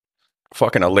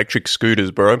Fucking electric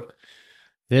scooters, bro.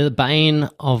 They're the bane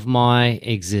of my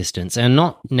existence, and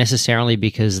not necessarily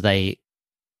because they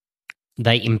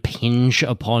impinge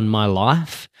upon my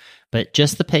life, but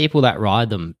just the people that ride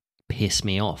them piss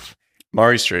me off.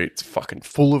 Murray Street's fucking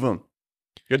full of them.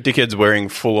 You got dickheads wearing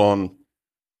full-on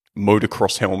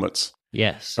motocross helmets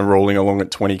Yes. and rolling along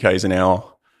at 20 k's an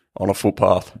hour on a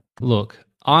footpath. Look,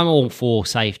 I'm all for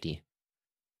safety,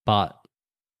 but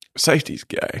Safety's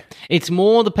gay. it's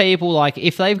more the people, like,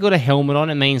 if they've got a helmet on,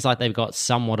 it means like they've got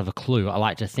somewhat of a clue, I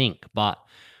like to think. But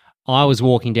I was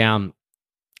walking down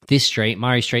this street,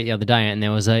 Murray Street, the other day, and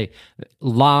there was a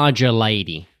larger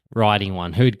lady riding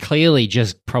one who'd clearly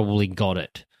just probably got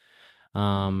it.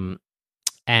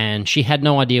 And she had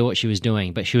no idea what she was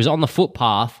doing, but she was on the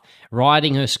footpath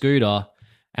riding her scooter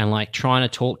and like trying to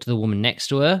talk to the woman next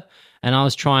to her. And I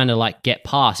was trying to like get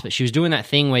past, but she was doing that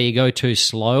thing where you go too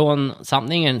slow on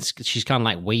something and she's kind of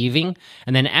like weaving.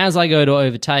 And then as I go to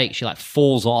overtake, she like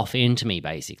falls off into me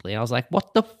basically. I was like,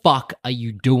 what the fuck are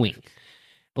you doing?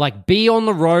 Like, be on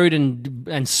the road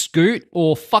and scoot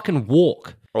or fucking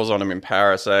walk. I was on them in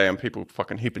Paris, and people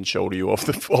fucking hip and shoulder you off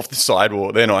the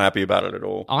sidewalk. They're not happy about it at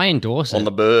all. I endorse it. On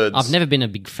the birds. I've never been a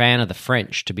big fan of the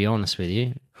French, to be honest with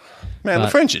you. Man, the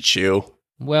French are chill.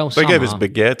 Well, They gave us some are.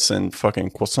 baguettes and fucking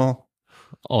croissant.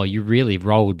 Oh, you really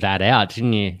rolled that out,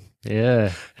 didn't you?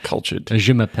 Yeah. Cultured.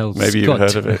 Je m'appelle Maybe Scott.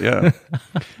 you've heard of it, yeah.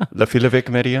 La fille avec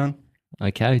Marianne.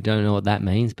 Okay, don't know what that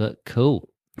means, but cool.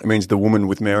 It means the woman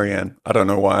with Marianne. I don't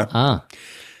know why. Ah.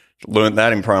 Learned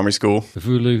that in primary school.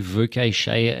 Voulez-vous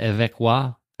coucher avec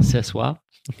moi ce soir?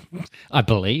 I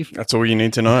believe. That's all you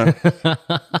need to know.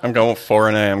 I'm going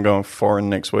foreign, I'm going foreign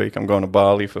next week. I'm going to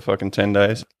Bali for fucking 10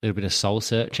 days. A little bit of soul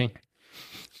searching.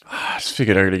 I just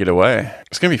figured I got to get away.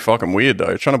 It's going to be fucking weird,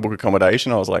 though. Trying to book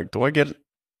accommodation, I was like, do I get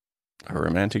a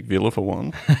romantic villa for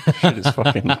one? Shit is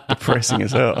fucking depressing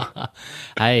as hell.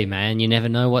 Hey, man, you never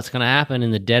know what's going to happen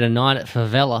in the dead of night at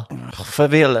favela.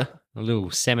 Favela. A little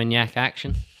Seminyak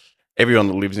action. Everyone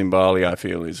that lives in Bali, I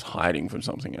feel, is hiding from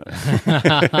something else.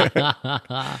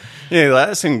 Yeah,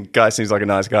 that guy seems like a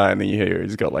nice guy, and then you hear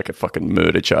he's got like a fucking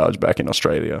murder charge back in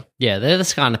Australia. Yeah, they're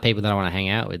the kind of people that I want to hang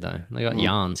out with, though. They got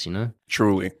yarns, you know?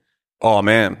 Truly. Oh,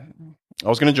 man. I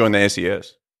was going to join the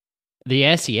SES.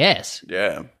 The SES.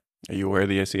 Yeah. Are you aware of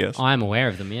the SES? I am aware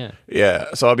of them, yeah.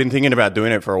 Yeah. So I've been thinking about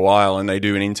doing it for a while, and they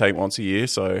do an intake once a year,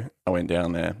 so I went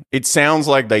down there. It sounds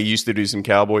like they used to do some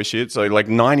cowboy shit. So like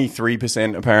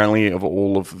 93% apparently of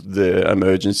all of the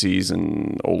emergencies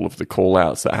and all of the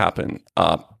call-outs that happen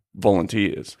are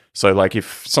volunteers. So like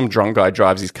if some drunk guy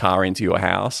drives his car into your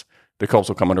house, the cops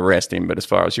will come and arrest him. But as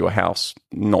far as your house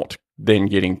not then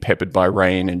getting peppered by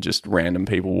rain and just random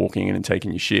people walking in and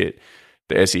taking your shit,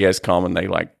 the SES come and they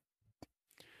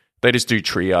just do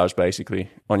triage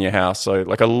basically on your house. So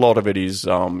like a lot of it is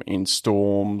in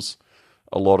storms,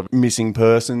 a lot of missing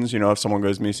persons, you know, if someone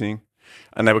goes missing.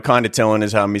 And they were kind of telling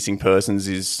us how missing persons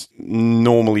is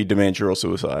normally dementia or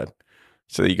suicide.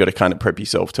 So you got to kind of prep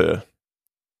yourself to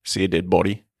see a dead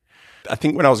body. I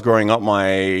think when I was growing up,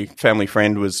 my family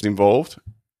friend was involved.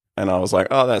 And I was like,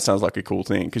 oh, that sounds like a cool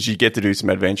thing. Because you get to do some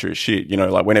adventurous shit. You know,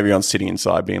 like when everyone's sitting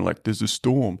inside being like, there's a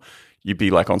storm. You'd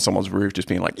be like on someone's roof just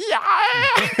being like, yeah!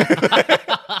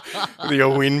 With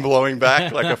your wind blowing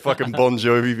back like a fucking Bon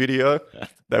Jovi video.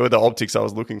 They were the optics I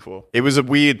was looking for. It was a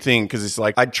weird thing because it's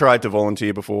like I tried to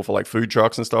volunteer before for like food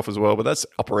trucks and stuff as well, but that's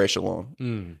upper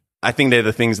echelon. I think they're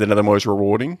the things that are the most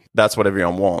rewarding. That's what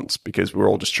everyone wants because we're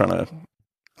all just trying to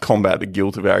combat the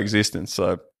guilt of our existence.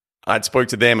 So I'd spoke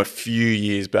to them a few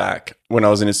years back when I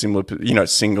was in a similar, you know,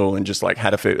 single and just like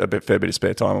had a fair bit of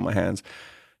spare time on my hands.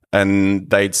 And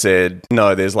they'd said,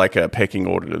 no, there's like a pecking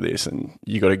order to this and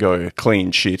you got to go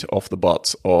clean shit off the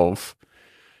butts of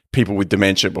people with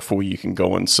dementia before you can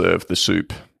go and serve the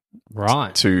soup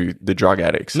to the drug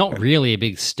addicts. Not really a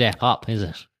big step up, is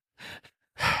it?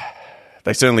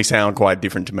 They certainly sound quite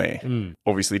different to me.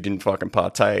 Obviously didn't fucking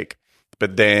partake.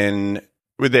 But then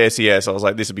with the SES, I was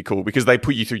like, this would be cool because they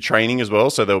put you through training as well.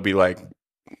 So they'll be like,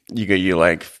 you get your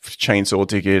like chainsaw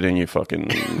ticket and your fucking,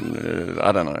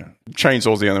 I don't know.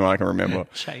 Chainsaw's the only one I can remember.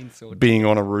 Chainsaw. Being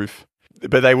on a roof.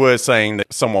 But they were saying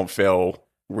that someone fell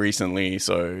recently.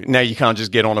 So now you can't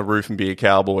just get on a roof and be a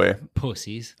cowboy.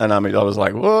 Pussies. And I was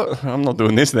like, what? I'm not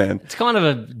doing this then. It's kind of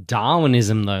a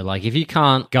Darwinism though. Like if you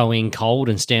can't go in cold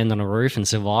and stand on a roof and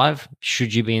survive,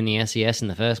 should you be in the SES in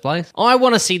the first place? I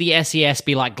want to see the SES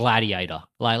be like Gladiator.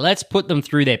 Like let's put them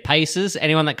through their paces.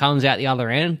 Anyone that comes out the other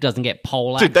end doesn't get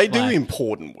pole Dude, they axed, do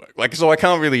important work. Like, so I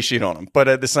can't really shit on them. But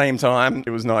at the same time,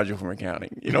 it was Nigel from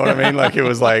accounting. You know what I mean? Like, it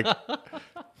was like...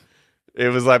 It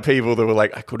was like people that were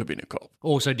like, I could have been a cop.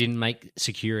 Also didn't make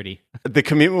security. The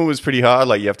commitment was pretty hard.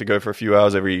 Like you have to go for a few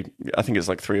hours I think it's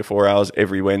like 3 or 4 hours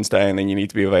every Wednesday, and then you need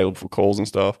to be available for calls and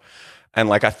stuff. And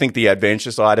like, I think the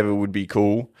adventure side of it would be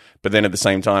cool. But then at the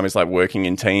same time, it's like working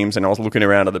in teams. And I was looking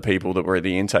around at the people that were at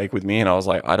the intake with me, and I was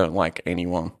like, I don't like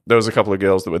anyone. There was a couple of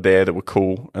girls that were there that were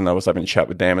cool, and I was having a chat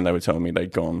with them, and they were telling me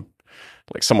they'd gone,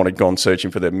 like someone had gone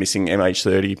searching for the missing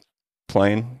MH30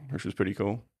 plane, which was pretty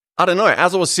cool. I don't know.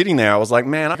 As I was sitting there, I was like,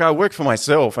 man, I work for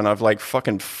myself, and I've like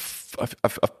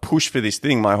I've pushed for this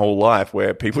thing my whole life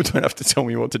where people don't have to tell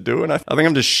me what to do. And I think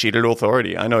I'm just shit at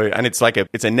authority. I know. And it's like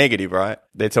it's a negative, right?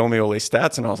 They're telling me all these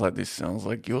stats, and I was like, this sounds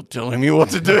like you're telling me what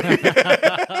to do.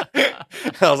 I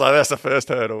was like, that's the first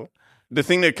hurdle. The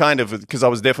thing that kind of, because I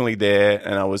was definitely there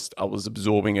and I was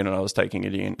absorbing it and I was taking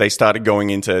it in. They started going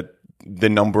into the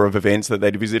number of events that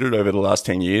they'd visited over the last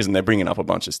 10 years, and they're bringing up a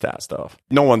bunch of stat stuff.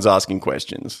 No one's asking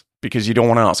questions because you don't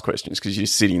want to ask questions because you're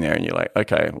sitting there and you're like,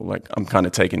 okay, well, like I'm kind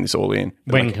of taking this all in.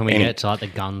 When like, can we get to like the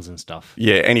guns and stuff?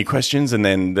 Yeah, any questions? And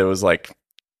then there was like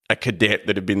a cadet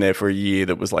that had been there for a year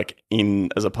that was like in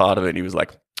as a part of it. He was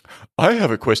like, I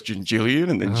have a question, Gillian.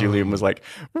 And then Gillian was like,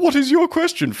 what is your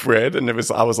question, Fred? And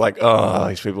I was like, oh,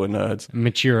 these people are nerds.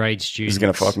 Mature age students. This is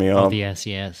going to fuck me up. The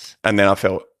SES. And then I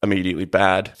felt immediately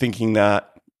bad thinking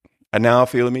that. And now I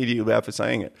feel immediately bad for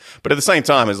saying it. But at the same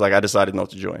time, it's like I decided not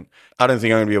to join. I don't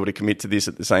think I'm going to be able to commit to this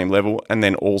at the same level. And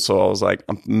then also I was like,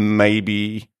 I'm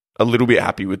maybe a little bit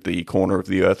happy with the corner of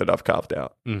the earth that I've carved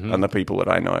out and the people that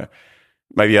I know.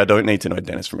 Maybe I don't need to know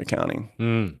Dennis from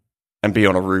accounting and be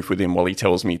on a roof with him while he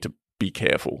tells me to be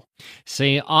careful.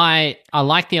 See, I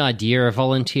like the idea of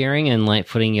volunteering and like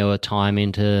putting your time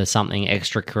into something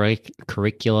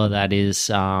extracurricular that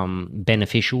is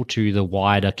beneficial to the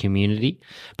wider community.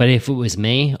 But if it was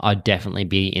me, I'd definitely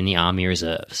be in the Army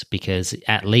Reserves because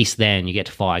at least then you get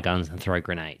to fire guns and throw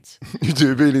grenades. You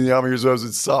do being in the Army Reserves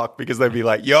would suck because they'd be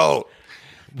like, yo,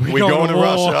 we're going to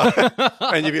Russia.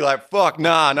 And you'd be like, fuck,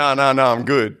 nah, I'm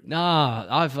good. Nah,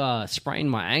 I've sprained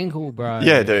my ankle, bro.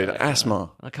 Yeah, dude,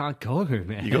 asthma. I can't go,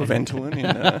 man. You got Ventolin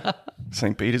in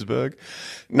St. Petersburg?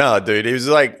 No, dude, it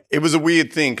was a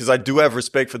weird thing because I do have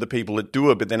respect for the people that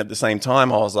do it, but then at the same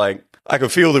time, I was like, I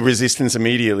could feel the resistance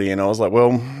immediately, and I was like,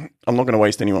 well, I'm not going to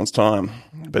waste anyone's time.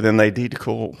 But then they did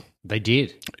call. They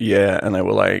did? Yeah, and they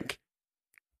were like,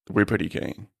 we're pretty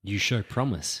keen. You show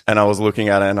promise. And I was looking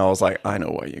at it and I was like, I know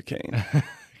why you're keen.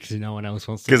 Because no one else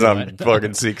wants to. Because I'm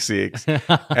fucking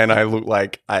 6'6", and I look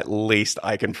like at least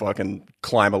I can fucking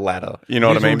climb a ladder. You know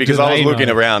what I mean? Because I was looking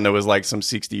around, there was like some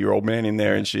 60-year-old man in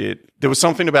there and shit. There was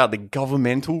something about the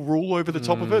governmental rule over the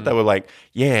top of it. They were like,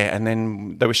 yeah, and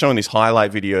then they were showing this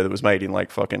highlight video that was made in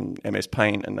like fucking MS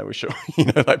Paint, and they were showing,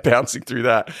 like bouncing through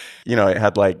that. It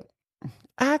had like,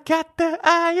 I got the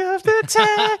eye of the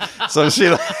tiger. Some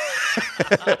shit.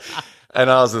 And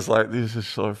I was just like, this is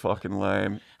so fucking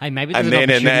lame. Hey, maybe there's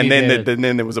and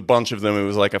then there was a bunch of them. It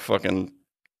was like a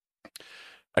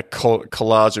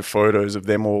collage of photos of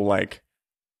them all like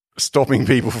stopping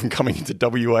people from coming into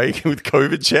WA with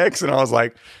COVID checks. And I was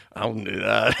like, I wouldn't do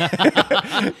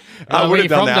that. I would have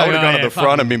done that. I would have gone to the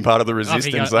front and been part of the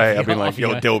resistance. I've been like,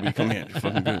 yo, Delby, come here. You're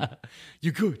fucking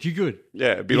good. You good.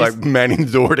 Yeah, it'd be like manning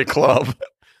the door at a club.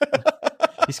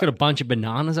 He's got a bunch of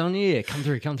bananas on you. Yeah, come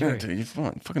through. Yeah, dude, you're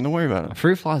fine. Fucking don't worry about it.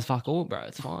 Fruit flies fuck all, bro.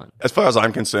 It's fine. As far as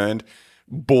I'm concerned,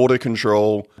 border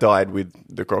control died with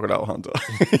the crocodile hunter.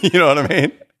 You know what I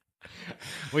mean?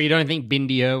 Well, you don't think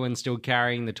Bindi Irwin's still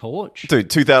carrying the torch? Dude,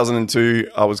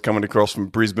 2002, I was coming across from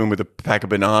Brisbane with a pack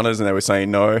of bananas and they were saying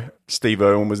no. Steve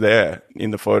Irwin was there in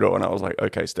the photo and I was like,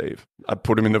 okay, Steve. I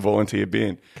put him in the volunteer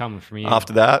bin. Coming from you.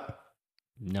 After that,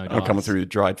 no I'm coming through the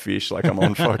dried fish like I'm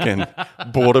on fucking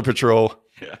border patrol.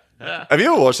 Have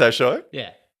you ever watched that show?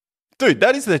 Yeah. Dude,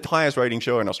 that is the highest rating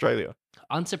show in Australia.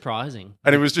 Unsurprising.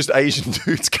 And it was just Asian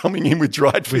dudes coming in with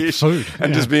dried fish food.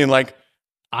 And just being like,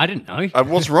 I didn't know.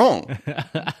 What's wrong?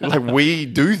 Like, we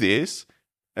do this.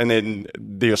 And then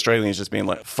the Australians just being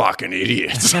like, fucking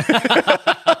idiots.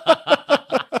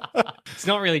 It's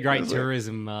not really great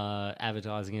tourism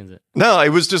advertising, is it? No, it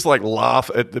was just like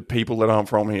laugh at the people that aren't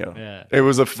from here. Yeah. It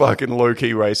was a fucking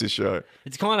low-key racist show.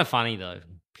 It's kind of funny, though,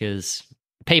 because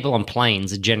people on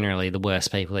planes are generally the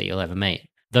worst people that you'll ever meet.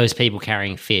 Those people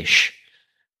carrying fish,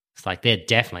 it's like they're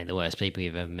definitely the worst people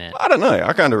you've ever met. I don't know.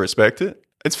 I kind of respect it.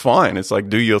 It's fine. It's like,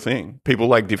 do your thing. People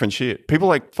like different shit. People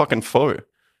like fucking pho.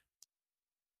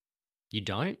 You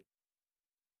don't?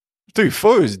 Dude,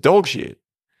 pho is dog shit.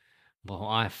 Well,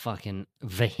 I fucking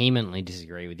vehemently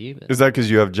disagree with you. Is that because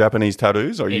you have Japanese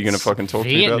tattoos? Or are you going to fucking talk to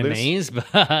me about this? Vietnamese,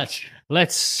 but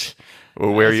let's...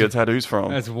 Well, where are your tattoos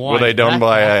from? That's white. Were they done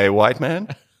by a white man?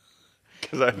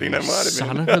 because I think that might have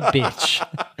Son been. of a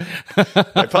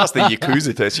bitch. They passed the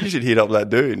Yakuza test. You should hit up that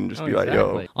dude and just be like,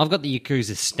 yo. I've got the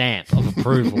Yakuza stamp of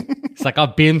approval. It's like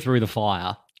I've been through the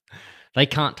fire. They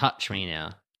can't touch me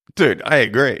now. Dude, I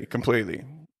agree completely.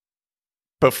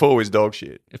 But pho is dog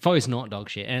shit. Pho is not dog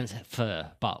shit, and it's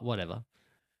fur, but whatever.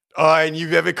 Oh, and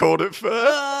you've ever called it pho?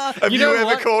 Have you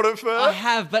ever called it pho? I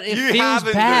have, but it You feels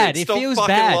haven't, bad. dude. It Stop feels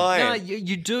fucking bad. lying. No,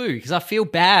 you do, because I feel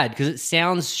bad, because it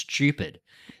sounds stupid.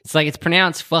 It's like it's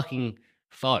pronounced fucking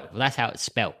pho. Well, that's how it's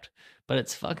spelt. But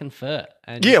it's fucking fur.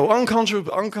 And Yeah, well,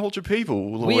 uncultured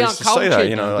people will we are always say cultured. that.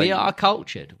 You know, We like, are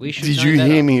cultured. We should did know you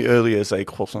better. hear me earlier say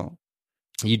croissant?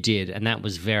 You did, and that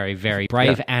was very, very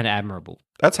brave and admirable.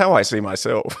 That's how I see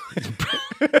myself.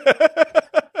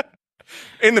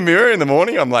 In the mirror in the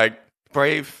morning, I'm like,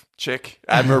 brave, check.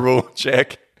 Admirable,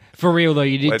 check. For real though,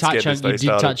 you did Let's touch get on this day you did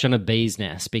started. touch on a bee's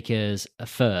nest, because a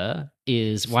fur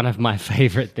is one of my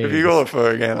favorite things. If you call it pho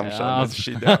again, I'm shutting this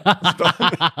shit down.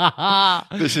 Stop.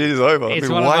 The shit is over. It's I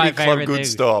mean, one of why my did Club favourite Good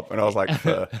things. stop? And I was like,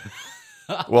 fur.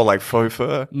 Well, like faux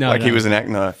fur? No, like he no. was an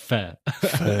actor. Fur.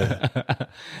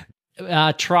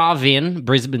 Travin,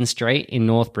 Brisbane Street in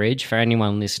Northbridge, for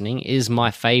anyone listening, is my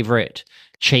favourite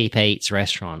cheap eats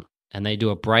restaurant. And they do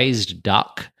a braised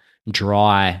duck,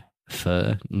 dry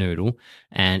fur noodle,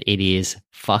 and it is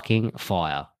fucking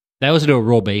fire. They also do a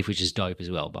raw beef, which is dope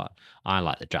as well, but I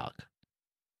like the duck.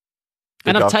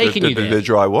 And I've taken you there. The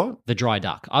dry what? The dry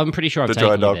duck. I'm pretty sure I've The taken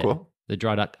dry you duck there. what? The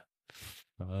dry duck.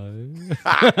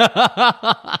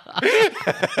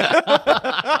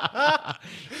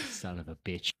 Son of a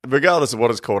bitch. Regardless of what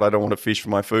it's called, I don't want to fish for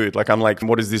my food. Like, I'm like,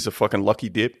 what is this, a fucking lucky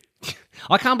dip?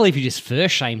 I can't believe you just fur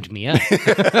shamed me. Yeah?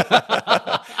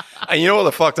 And you know what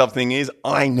the fucked up thing is?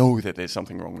 I know that there's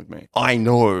something wrong with me. I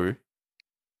know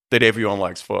that everyone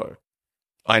likes pho.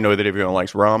 I know that everyone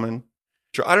likes ramen.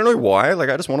 I don't know why. Like,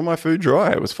 I just wanted my food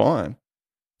dry. It was fine.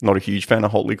 Not a huge fan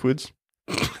of hot liquids.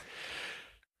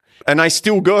 And I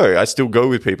still go. I still go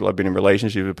with people. I've been in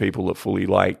relationships with people that fully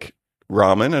like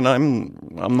ramen, and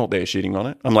I'm not there shitting on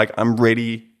it. I'm like, I'm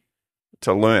ready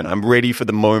to learn. I'm ready for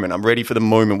the moment. I'm ready for the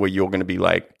moment where you're going to be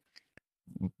like,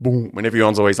 boom. When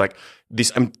everyone's always like, this,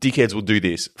 dickheads will do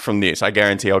this from this. I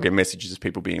guarantee I'll get messages of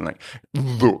people being like,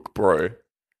 look, bro,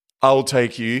 I'll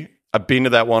take you. I've been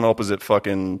to that one opposite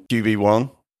fucking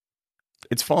QV1.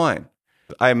 It's fine.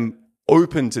 I'm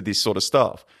open to this sort of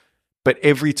stuff. But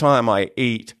every time I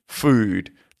eat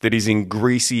food that is in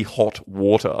greasy, hot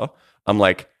water, I'm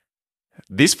like,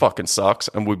 this fucking sucks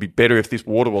and would be better if this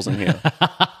water wasn't here.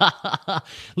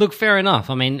 Look, fair enough.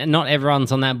 I mean, not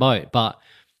everyone's on that boat, but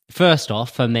first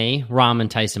off, for me, ramen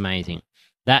tastes amazing.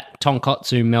 That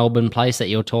Tonkotsu Melbourne place that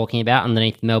you're talking about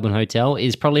underneath the Melbourne Hotel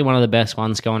is probably one of the best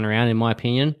ones going around, in my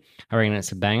opinion. I reckon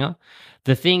it's a banger.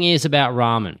 The thing is about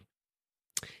ramen,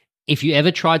 if you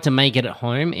ever tried to make it at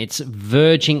home, it's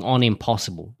verging on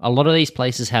impossible. A lot of these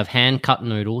places have hand-cut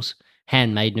noodles,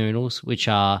 handmade noodles, which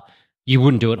are you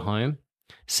wouldn't do at home.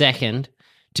 Second,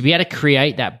 to be able to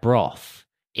create that broth,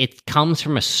 it comes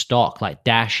from a stock like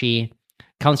dashi,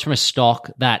 comes from a stock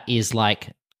that is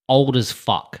like old as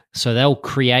fuck. So they'll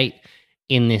create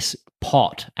in this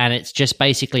pot and it's just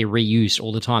basically reused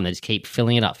all the time. They just keep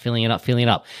filling it up, filling it up, filling it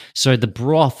up. So the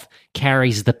broth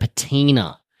carries the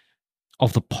patina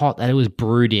of the pot that it was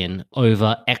brewed in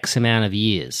over X amount of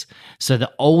years. So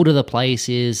the older the place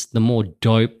is, the more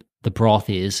dope the broth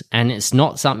is, and it's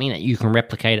not something that you can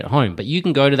replicate at home, but you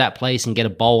can go to that place and get a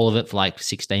bowl of it for like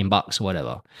 $16 or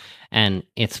whatever, and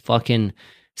it's fucking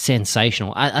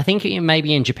sensational. I think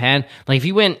maybe in Japan, like if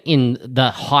you went in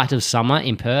the height of summer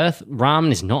in Perth,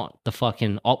 ramen is not the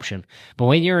fucking option, but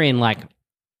when you're in like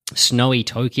snowy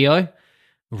Tokyo,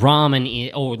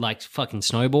 ramen or like fucking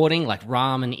snowboarding, like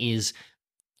ramen is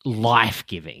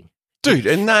life-giving. Dude,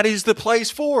 and that is the place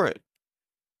for it.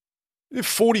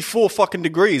 44 fucking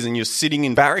degrees and you're sitting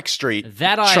in Barrack Street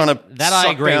trying to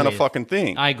suck down a fucking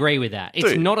thing. I agree with that.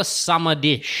 It's Dude. not a summer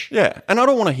dish. Yeah, and I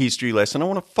don't want a history lesson. I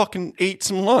want to fucking eat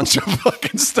some lunch. I'm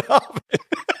fucking starving.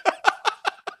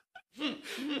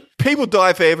 People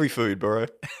die for every food, bro.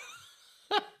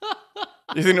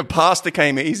 You think the pasta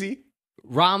came easy?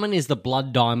 Ramen is the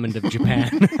blood diamond of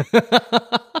Japan.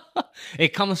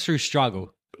 It comes through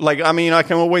struggle. Like, I mean, I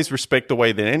can always respect the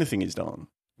way that anything is done,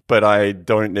 but I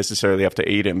don't necessarily have to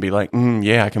eat it and be like,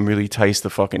 yeah, I can really taste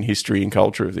the fucking history and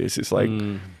culture of this. It's like,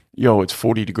 yo, it's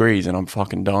 40 degrees and I'm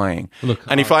fucking dying. Look,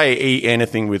 and if I eat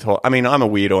anything with hot, I mean, I'm a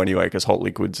weirdo anyway because hot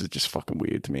liquids are just fucking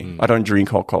weird to me. I don't drink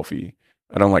hot coffee.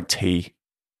 I don't like tea.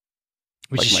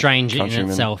 Which like is my strange in countrymen.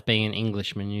 itself, being an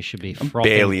Englishman. You should be frothing.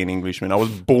 Barely an Englishman. I was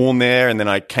born there and then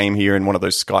I came here in one of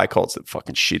those sky cots that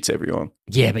fucking shits everyone.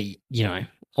 Yeah, but, you know,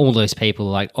 all those people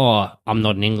are like, oh, I'm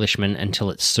not an Englishman until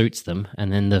it suits them.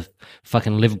 And then the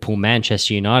fucking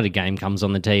Liverpool-Manchester United game comes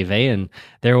on the TV and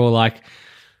they're all like,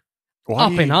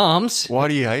 in arms. Why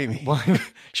do you hate me?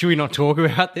 Should we not talk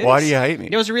about this? Why do you hate me?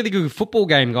 There was a really good football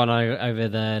game gone over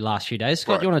the last few days.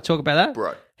 Scott, do you want to talk about that?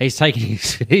 Bro. He's taking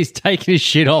his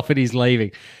shit off and he's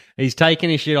leaving. He's taking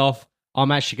his shit off.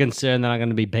 I'm actually concerned that I'm going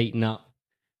to be beaten up.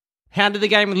 How did the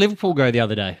game with Liverpool go the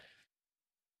other day?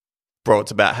 Bro,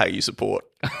 it's about how you support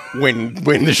when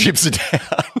the ships are down.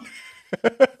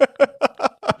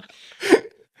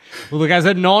 Well, look, as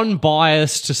a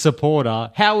non-biased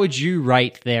supporter, how would you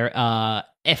rate their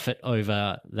effort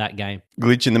over that game?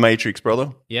 Glitch in the Matrix,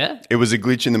 brother. Yeah? It was a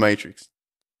glitch in the Matrix.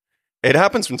 It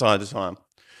happens from time to time.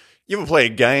 You ever play a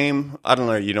game? I don't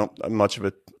know, you're not much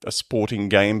of a sporting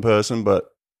game person, but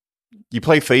you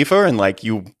play FIFA and like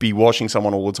you'll be watching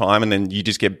someone all the time and then you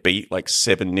just get beat like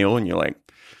 7-0 and you're like...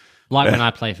 Like when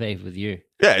I play FIFA with you.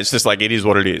 Yeah, it's just like it is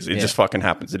what it is. It just fucking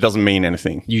happens. It doesn't mean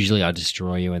anything. Usually I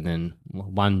destroy you and then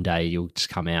one day you'll just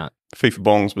come out. FIFA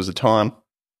bongs was a time.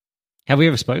 Have we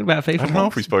ever spoken about FIFA bongs? I don't know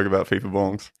if we spoke about FIFA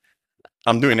bongs.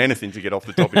 I'm doing anything to get off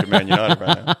the topic of Man United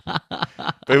right now.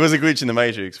 But it was a glitch in the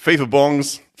Matrix. FIFA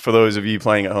bongs, for those of you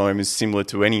playing at home, is similar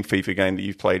to any FIFA game that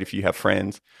you've played if you have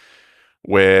friends,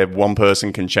 where one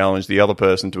person can challenge the other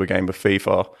person to a game of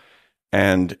FIFA,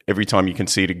 and every time you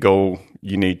concede a goal,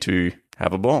 you need to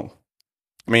have a bong.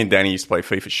 Me and Danny used to play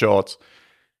FIFA shots,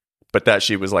 but that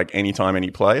shit was like anytime, any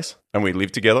place, and we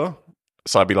lived together.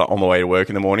 So I'd be like on the way to work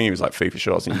in the morning, he was like FIFA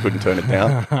shots, and you couldn't turn it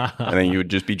down, and then you would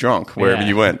just be drunk wherever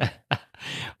you went.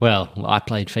 Well, I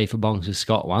played FIFA bongs with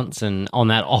Scott once, and on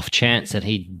that off chance that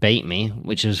he'd beat me,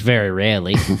 which was very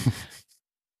rarely,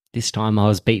 this time I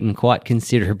was beaten quite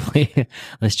considerably.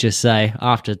 Let's just say,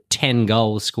 after 10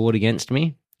 goals scored against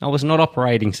me, I was not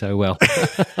operating so well.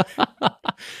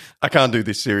 I can't do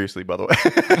this seriously, by the way.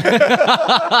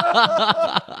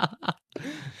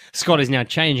 Scott is now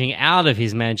changing out of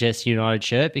his Manchester United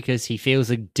shirt because he feels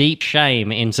a deep shame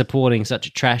in supporting such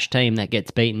a trash team that gets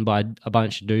beaten by a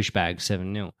bunch of douchebags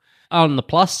 7-0. On the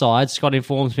plus side, Scott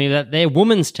informs me that their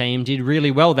women's team did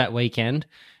really well that weekend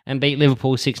and beat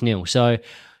Liverpool 6-0. So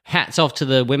hats off to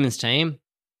the women's team.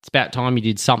 It's about time you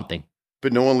did something.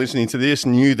 But no one listening to this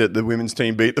knew that the women's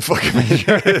team beat the fucking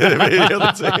the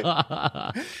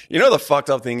other team. You know the fucked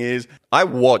up thing is, I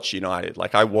watch United.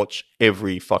 Like, I watch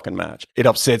every fucking match. It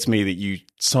upsets me that you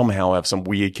somehow have some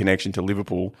weird connection to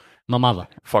Liverpool. My mother.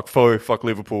 Fuck Foe, fuck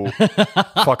Liverpool,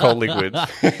 fuck Old Liquids.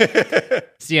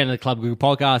 It's the end of the Club Group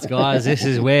podcast, guys. This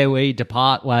is where we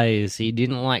depart ways. He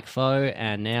didn't like Foe,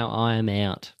 and now I am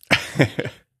out.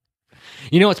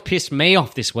 You know what's pissed me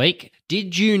off this week?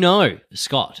 Did you know,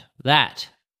 Scott, that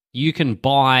you can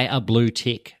buy a blue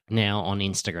tick now on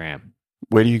Instagram?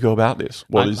 Where do you go about this?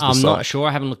 What is the I'm site? not sure.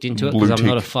 I haven't looked into it because I'm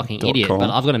not a fucking idiot. Bluetick.com. But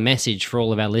I've got a message for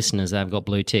all of our listeners that have got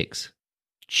blue ticks.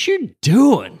 What you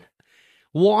doing?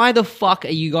 Why the fuck are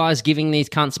you guys giving these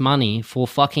cunts money for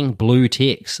fucking blue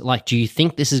ticks? Like, do you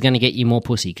think this is going to get you more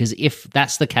pussy? Because if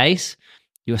that's the case,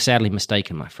 you're sadly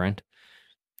mistaken, my friend.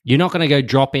 You're not going to go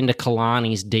drop into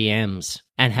Kalani's DMs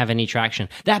and have any traction.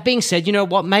 That being said, you know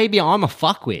what? Maybe I'm a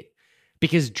fuckwit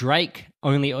because Drake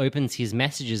only opens his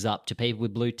messages up to people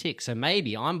with blue ticks. So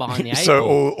maybe I'm behind the eight So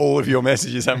ball. all of your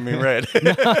messages haven't been read.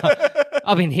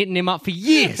 I've been hitting him up for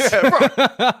years.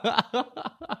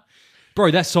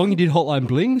 Bro, that song you did, Hotline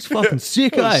Bling's fucking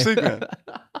sick, eh? Sick, man.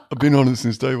 I've been on it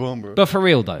since day one, bro. But for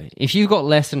real, though, if you've got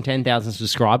less than 10,000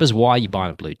 subscribers, why are you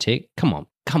buying a blue tick? Come on,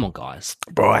 guys.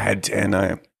 Bro, I had 10,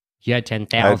 You had I had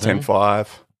 10,000. 10.5.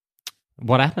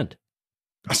 What happened?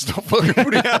 I stopped fucking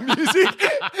putting out music.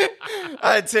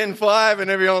 I had 10.5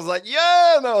 and everyone was like,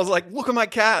 yeah. And I was like, look at my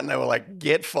cat. And they were like,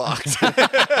 get fucked.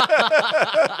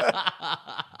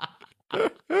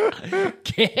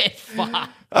 Get fucked.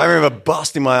 I remember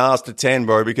busting my ass to 10,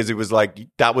 bro, because it was like,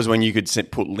 that was when you could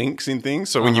put links in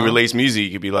things. So when you release music, you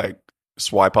could be like,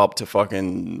 swipe up to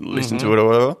fucking listen to it or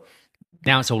whatever.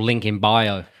 Now it's all link in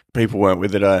bio, People weren't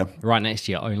with it, right next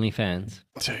to your OnlyFans.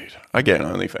 Dude, I get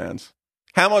OnlyFans.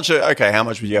 How much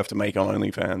would you have to make on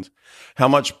OnlyFans?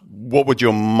 What would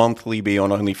your monthly be on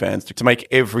OnlyFans to make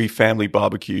every family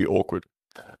barbecue awkward?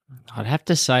 I'd have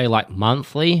to say, like,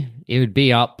 monthly, it would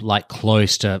be up, like,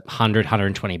 close to $100,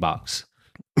 $120.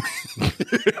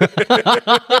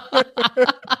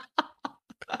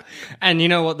 And you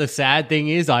know what the sad thing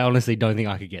is? I honestly don't think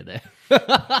I could get there.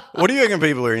 What do you reckon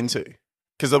people are into?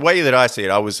 Because the way that I see it,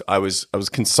 I was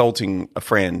consulting a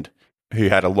friend who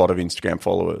had a lot of Instagram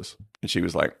followers, and she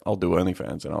was like, "I'll do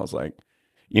OnlyFans," and I was like,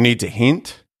 "You need to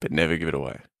hint, but never give it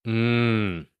away."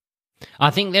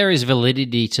 I think there is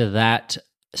validity to that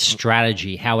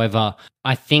strategy. However,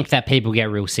 I think that people get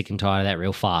real sick and tired of that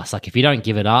real fast. Like if you don't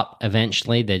give it up,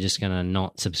 eventually they're just going to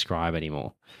not subscribe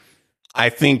anymore. I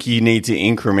think you need to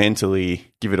incrementally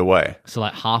give it away. So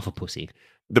like half a pussy.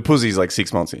 The pussy's like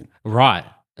 6 months in. Right.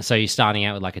 So you're starting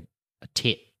out with like a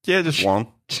tit. Yeah, just one.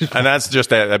 And that's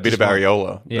just a bit of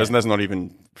areola. Yeah. That's not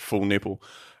even full nipple.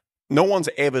 No one's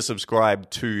ever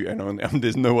subscribed to, and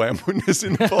there's no way I'm putting this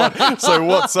in the pod. So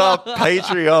what's up,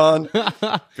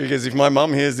 Patreon? Because if my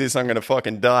mum hears this, I'm going to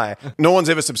fucking die. No one's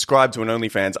ever subscribed to an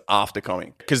OnlyFans after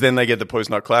coming, because then they get the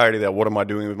post-nut clarity that what am I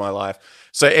doing with my life?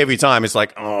 So every time it's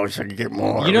like, oh, I wish I could get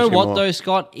more. You know what, though,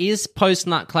 Scott, is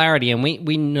post-nut clarity, and we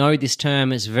know this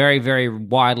term is very, very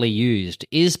widely used.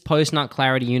 Is post-nut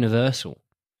clarity universal?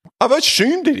 I've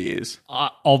assumed it is.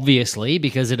 Obviously,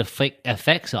 because it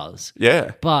affects us.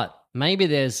 Yeah. But maybe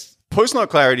there's... Post-nut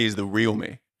clarity is the real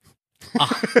me.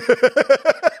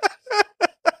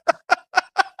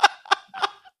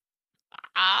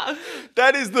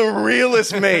 That is the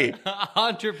realest me.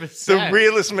 100%. The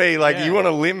realest me. Like, Yeah. you want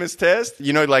a litmus test?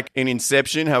 You know, like in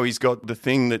Inception, how he's got the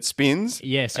thing that spins?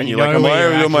 Yes. And you're like, am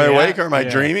I awake or am I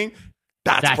dreaming?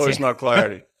 That's That's post-nut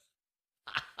clarity.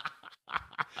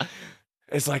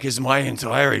 It's like, has my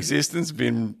entire existence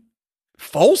been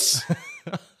false?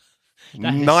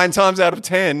 9 times out of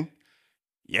 10,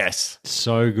 yes.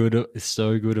 So good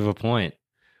of a point.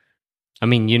 I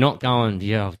mean, you're not going,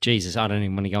 Jesus, I don't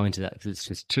even want to go into that because it's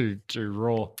just too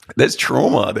raw. There's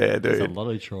trauma there, dude. There's a lot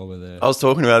of trauma there. I was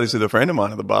talking about this with a friend of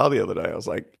mine at the bar the other day. I was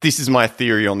like, this is my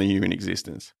theory on the human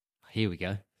existence. Here we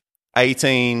go.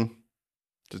 18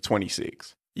 to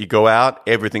 26. You go out,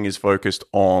 everything is focused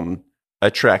on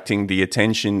attracting the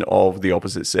attention of the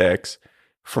opposite sex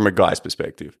from a guy's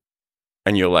perspective.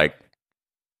 And you're like,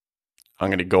 I'm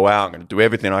going to go out, I'm going to do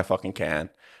everything I fucking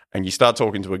can. And you start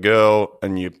talking to a girl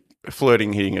and you're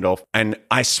flirting, hitting it off. And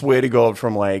I swear to God,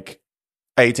 from like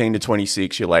 18 to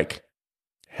 26, you're like,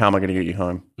 how am I going to get you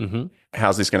home? Mm-hmm.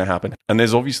 How's this going to happen? And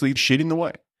there's obviously shit in the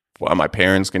way. Well, are my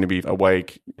parents going to be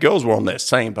awake? Girls were on their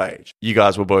same page. You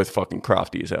guys were both fucking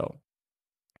crafty as hell.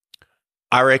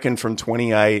 I reckon from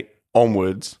 28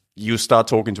 onwards, you start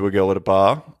talking to a girl at a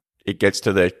bar. It gets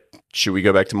to the, should we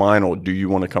go back to mine, or do you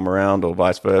want to come around, or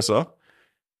vice versa?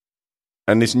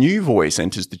 And this new voice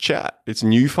enters the chat. It's a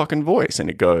new fucking voice. And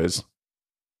it goes,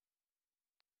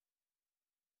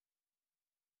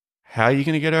 how are you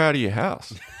going to get her out of your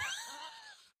house?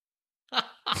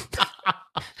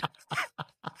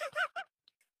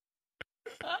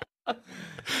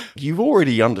 You've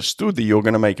already understood that you're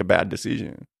going to make a bad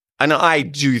decision. And I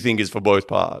do think it's for both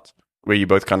parts, where you're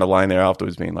both kind of lying there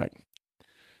afterwards being like,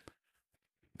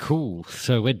 cool.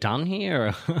 So we're done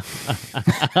here?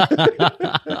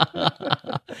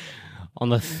 On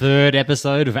the 3rd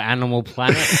episode of Animal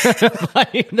Planet,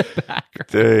 playing in the background.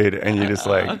 dude, and you're just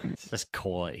like, just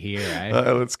call it here,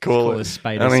 eh? let's call it. a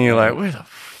spade And a then you're spade. like, where the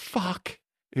fuck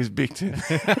is Bigton?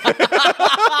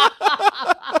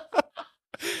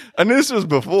 And this was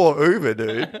before Uber,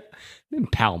 dude. In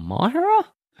Palmyra?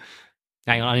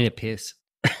 Hang on, I need a piss.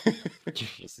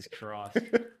 Jesus Christ.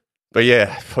 But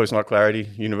yeah, post-nut clarity,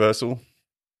 universal.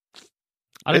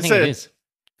 I don't It's think it a- is.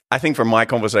 I think from my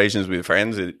conversations with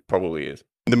friends, it probably is.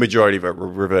 The majority of it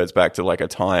reverts back to like a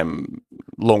time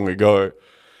long ago.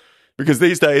 Because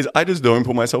these days, I just don't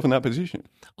put myself in that position.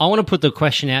 I want to put the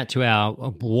question out to our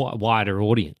wider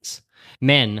audience.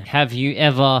 Men, have you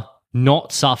ever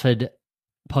not suffered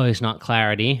post-nut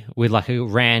clarity with like a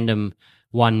random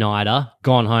one-nighter,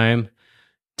 gone home,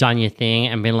 done your thing,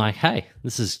 and been like, hey,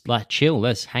 this is like chill,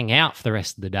 let's hang out for the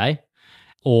rest of the day?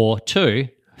 Or 2,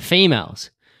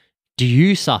 females, do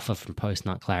you suffer from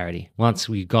post-nut clarity? Once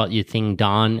we got your thing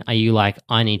done, are you like,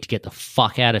 I need to get the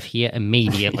fuck out of here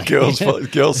immediately?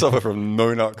 Girls suffer from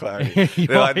no nut clarity.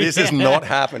 They're like, this is not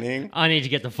happening. I need to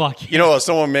get the fuck You know what?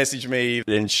 Someone messaged me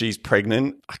and she's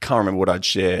pregnant. I can't remember what I'd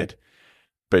shared.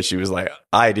 But she was like,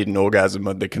 I did an orgasm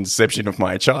at the conception of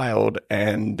my child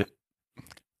and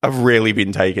I've rarely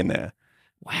been taken there.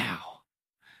 Wow.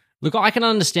 Look, I can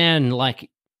understand like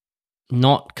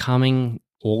not coming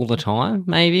all the time,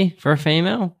 maybe for a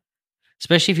female,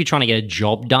 especially if you're trying to get a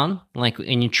job done, like,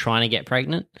 and you're trying to get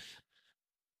pregnant.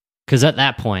 Because at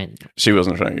that point, She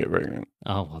wasn't trying to get pregnant.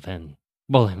 oh well then,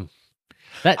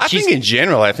 that I she's think in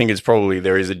general, I think it's probably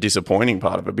there is a disappointing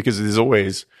part of it because there's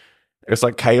always, it's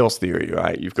like chaos theory,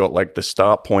 right? You've got like the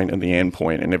start point and the end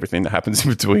point and everything that happens in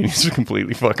between is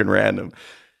completely fucking random.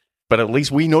 But at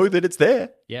least we know that it's there.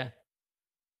 yeah.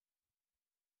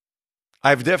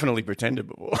 I've definitely pretended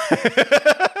before.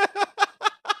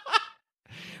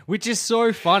 Which is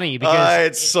so funny because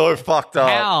It's so fucked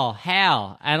up.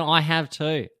 how, and I have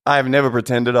too. I have never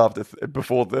pretended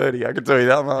before 30. I can tell you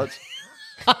that much.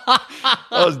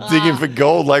 I was digging for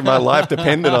gold like my life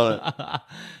depended on it.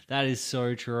 That is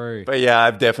so true. But yeah,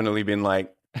 I've definitely been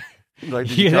like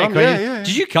did you Yeah, come? Yeah.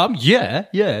 Did you come?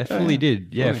 Yeah, fully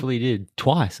did. Yeah, fully did.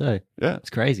 Twice, eh? Yeah. It's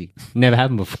crazy. Never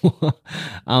happened before.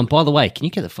 By the way, can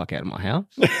you get the fuck out of my house?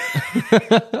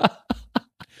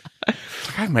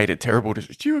 I made a terrible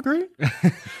decision. Do you agree?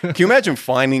 Can you imagine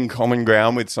finding common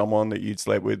ground with someone that you'd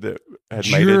slept with that had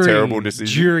made a terrible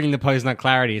decision? During the post-nut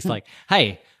clarity, it's like,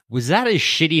 hey, was that as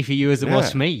shitty for you as it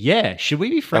was for me? Yeah. Should we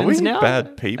be friends Are we now?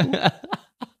 bad people?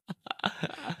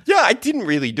 Yeah, I didn't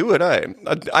really do it, eh?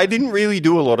 I didn't really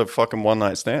do a lot of fucking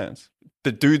one-night stands.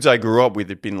 The dudes I grew up with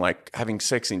had been like having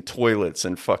sex in toilets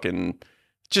and fucking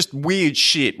just weird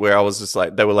shit where I was just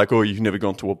like, they were like, oh, you've never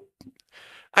gone to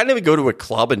I'd never go to a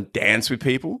club and dance with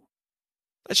people.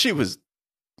 That shit was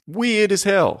weird as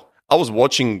hell. I was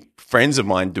watching friends of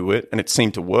mine do it and it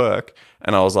seemed to work.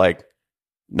 And I was like,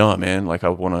 no, man, like I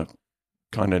want to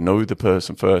kind of know the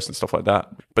person first and stuff like that.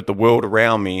 But the world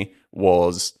around me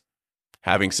was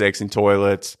having sex in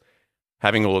toilets,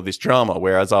 having all of this drama.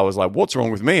 Whereas I was like, what's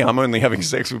wrong with me? I'm only having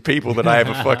sex with people that I have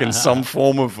a fucking some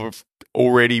form of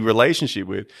already relationship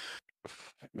with.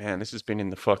 Man, this has been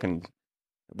in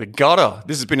the gutter.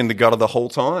 This has been in the gutter the whole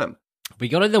time. We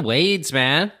got to the weeds,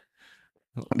 man.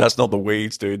 That's not the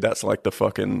weeds, dude. That's like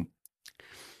the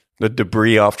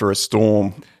debris after a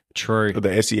storm. True.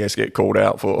 The SES get called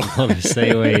out for. A lot of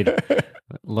seaweed. A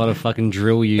lot of fucking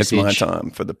drill usage. It's my time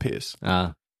for the piss.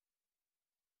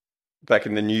 Back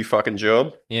in the new fucking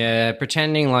job. Yeah,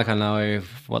 pretending like I know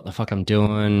what the fuck I'm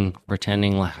doing,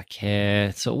 pretending like I care.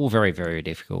 It's all very, very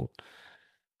difficult.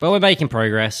 But we're making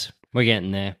progress. We're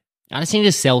getting there. I just need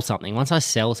to sell something. Once I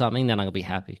sell something, then I'll be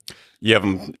happy. You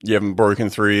haven't broken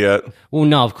through yet? Well,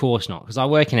 no, of course not, because I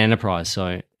work in enterprise.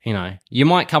 So, you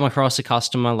might come across a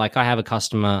customer. Like I have a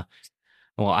customer,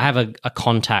 well, I have a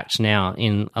contact now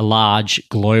in a large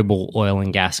global oil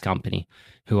and gas company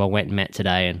who I went and met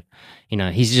today. And,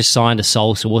 he's just signed a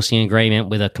sole sourcing agreement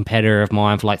with a competitor of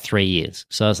mine for like 3 years.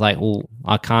 So it's like, well,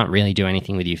 I can't really do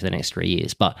anything with you for the next 3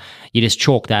 years. But you just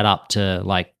chalk that up to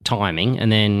like timing. And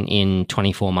then in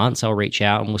 24 months, I'll reach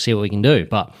out and we'll see what we can do.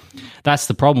 But that's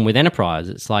the problem with enterprise.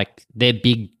 It's like they're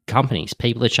big companies.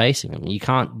 People are chasing them. You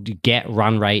can't get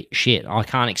run rate shit. I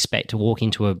can't expect to walk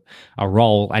into a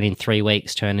role and in 3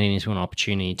 weeks turn it into an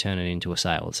opportunity, turn it into a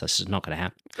sale. That's just not going to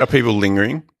happen. Are people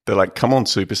lingering? They're like, come on,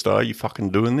 superstar, you fucking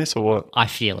doing this or what? I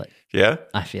feel it. Yeah?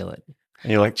 I feel it.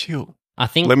 And you're like, chill.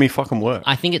 Let me fucking work.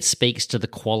 I think it speaks to the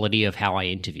quality of how I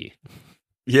interview.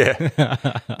 Yeah.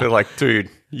 They're like, dude,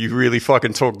 you really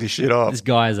fucking talk this shit up. This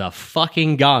guy is a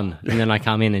fucking gun. And then I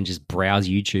come in and just browse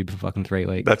YouTube for fucking 3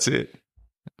 weeks. That's it.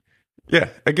 Yeah,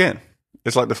 again,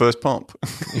 it's like the first pump.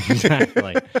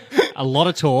 Exactly. A lot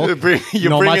of talk,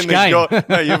 you're not much game.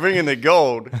 You're bringing the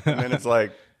gold. And then it's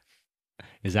like,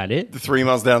 is that it? 3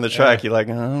 months down the track, you're like,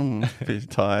 oh, I'm a bit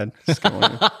tired. I've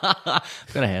got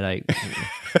a headache.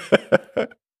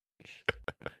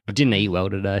 I didn't eat well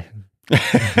today.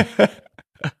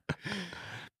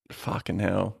 Fucking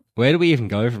hell. Where do we even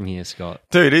go from here, Scott?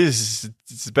 Dude, it's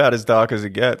about as dark as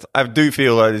it gets. I do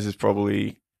feel like this is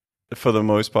probably, for the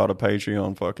most part, a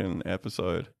Patreon fucking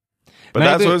episode. But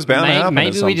that's what's bound to happen.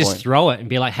 Maybe we just throw it and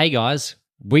be like, hey guys,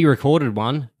 we recorded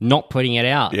one, not putting it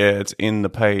out. Yeah, it's in the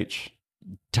page.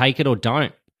 Take it or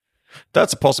don't.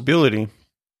 That's a possibility.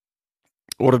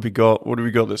 What have we got? What do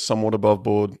we got that's somewhat above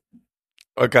board?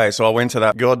 Okay, so I went to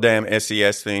that goddamn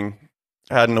SES thing.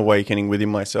 I had an awakening within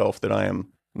myself that I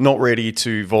am not ready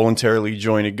to voluntarily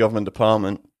join a government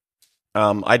department.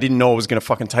 I didn't know it was going to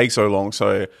fucking take so long,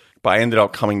 but I ended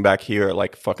up coming back here at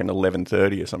like fucking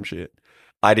 11:30 or some shit.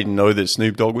 I didn't know that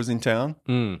Snoop Dogg was in town.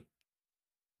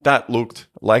 That looked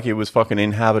like it was fucking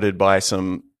inhabited by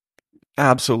some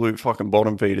absolute fucking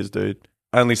bottom feeders, dude.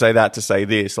 I only say that to say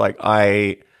this. Like,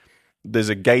 there's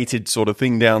a gated sort of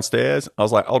thing downstairs. I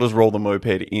was like, I'll just roll the moped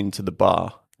into the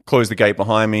bar. Closed the gate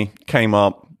behind me, came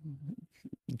up,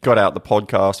 got out the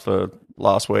podcast for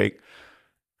last week.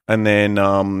 And then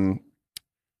I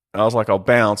was like, I'll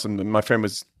bounce. And my friend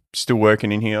was still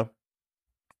working in here.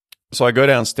 So I go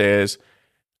downstairs.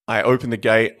 I open the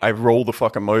gate. I roll the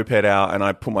fucking moped out and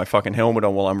I put my fucking helmet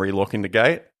on while I'm relocking the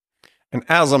gate. And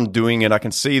as I'm doing it, I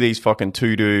can see these fucking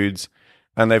two dudes,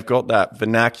 and they've got that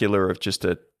vernacular of just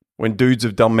when dudes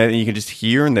have done that, you can just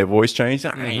hear in their voice change,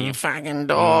 hey, you fucking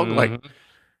dog. Like,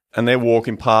 and they're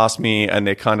walking past me and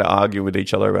they're kind of arguing with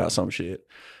each other about some shit.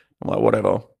 I'm like,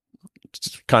 whatever.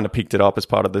 Just kind of picked it up as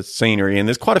part of the scenery. And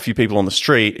there's quite a few people on the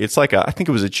street. It's like I think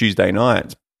it was a Tuesday night.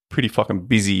 It's pretty fucking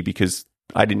busy because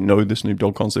I didn't know the Snoop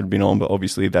Dogg concert had been on, but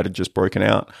obviously that had just broken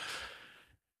out.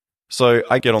 So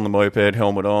I get on the moped,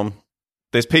 helmet on.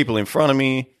 There's people in front of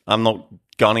me. I'm not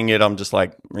gunning it. I'm just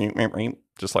like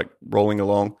rolling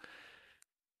along.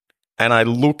 And I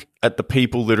look at the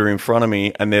people that are in front of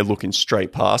me and they're looking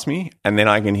straight past me. And then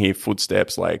I can hear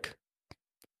footsteps like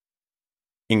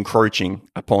encroaching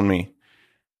upon me.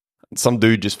 Some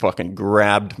dude just fucking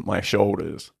grabbed my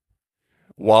shoulders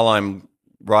while I'm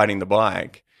riding the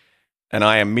bike. And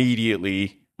I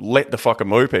immediately let the fucking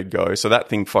moped go. So that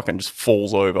thing fucking just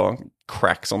falls over,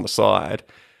 cracks on the side,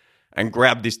 and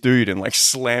grabbed this dude and like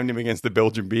slammed him against the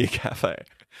Belgian Beer Cafe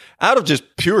out of just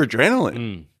pure adrenaline.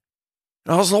 Mm.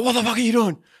 And I was like, what the fuck are you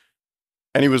doing?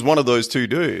 And he was one of those two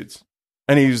dudes.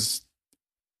 And he was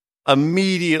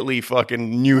immediately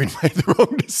fucking knew he'd made the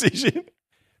wrong decision.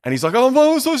 And he's like, oh,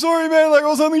 I'm so sorry, man. Like, I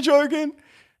was only joking.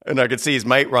 And I could see his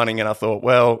mate running. And I thought,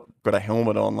 well, got a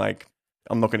helmet on. Like,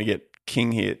 I'm not going to get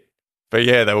king hit. But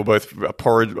yeah, they were both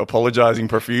apologizing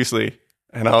profusely.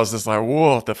 And I was just like,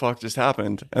 what the fuck just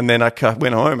happened? And then I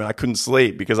went home and I couldn't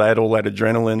sleep because I had all that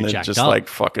adrenaline that just like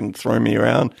fucking threw me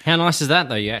around. How nice is that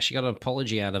though? You actually got an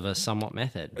apology out of a somewhat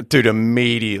method. Dude,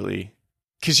 immediately.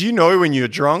 Because you know when you're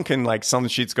drunk and like some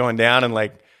shit's going down and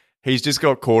like he's just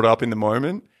got caught up in the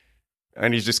moment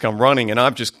and he's just come running and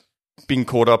I've just been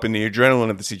caught up in the adrenaline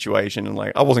of the situation and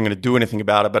like I wasn't going to do anything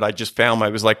about it, but I just found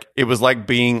it was like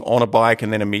being on a bike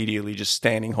and then immediately just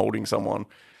standing holding someone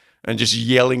and just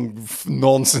yelling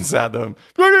nonsense at them.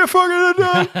 And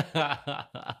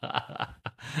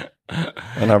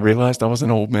I realized I was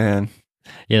an old man.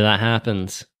 Yeah, that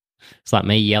happens. It's like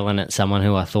me yelling at someone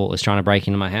who I thought was trying to break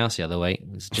into my house the other week.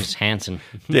 It's just Hanson.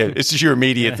 Yeah, it's just your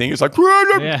immediate thing. It's like,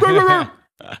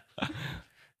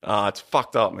 it's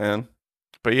fucked up, man.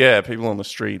 But yeah, people on the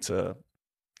streets are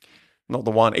not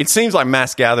the one. It seems like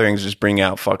mass gatherings just bring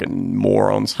out fucking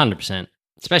morons. 100%.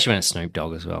 Especially when it's Snoop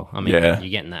Dogg as well. I mean, yeah.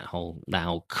 You're getting that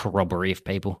whole corroboree of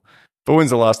people. But when's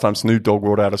the last time Snoop Dogg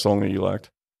brought out a song that you liked?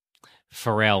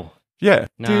 Pharrell. Yeah.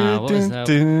 Nah, what was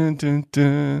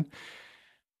that?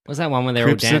 Was that one where they were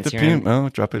all dancing around? Oh,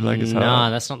 drop it like it's hot. No,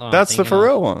 that's not the one. That's the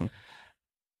Pharrell one.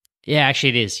 Yeah, actually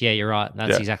it is. Yeah, you're right.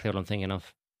 That's exactly what I'm thinking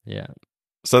of. Yeah.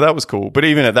 So that was cool. But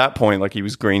even at that point, like he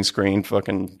was green screen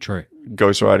fucking true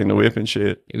ghost riding the whip and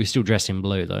shit. He was still dressed in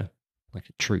blue though. Like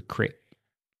a true Crip.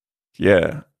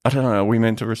 Yeah. I don't know. Are we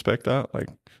meant to respect that? Like,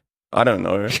 I don't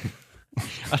know.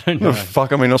 I don't know.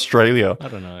 Fuck, I'm in Australia. I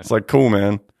don't know. It's like, cool,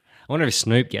 man. I wonder if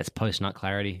Snoop gets post-nut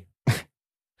clarity.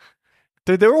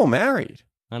 Dude, they're all married.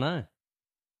 I know.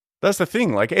 That's the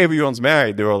thing. Like, everyone's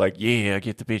married. They're all like, yeah, I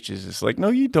get the bitches. It's like, no,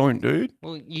 you don't, dude.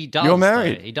 Well, he does. You're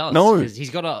married. Though. He does. No. He's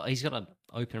got a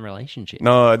open relationship.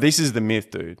 No, this is the myth,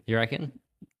 dude. You reckon?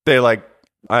 They're like,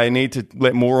 I need to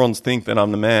let morons think that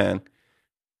I'm the man,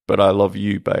 but I love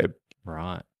you, babe.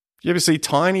 Right. You ever see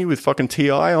Tiny with fucking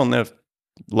T.I. on their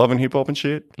Love and Hip Hop and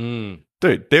shit? Mm.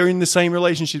 Dude, they're in the same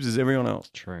relationships as everyone else.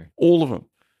 True. All of them.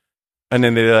 And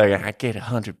then they're like, I get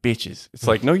 100 bitches. It's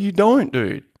like, no, you don't,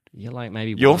 dude. You're like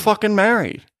maybe You're fucking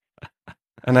married.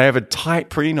 And they have a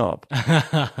tight prenup.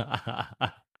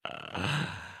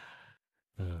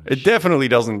 It definitely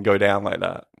doesn't go down like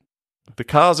that. The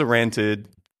cars are rented.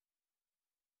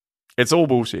 It's all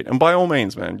bullshit. And by all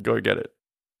means, man, go get it.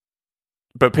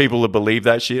 But people that believe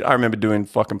that shit, I remember doing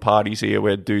fucking parties here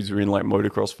where dudes were in like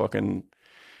motocross fucking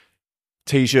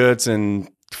t-shirts and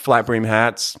flat brim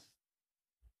hats,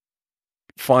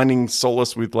 finding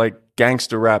solace with like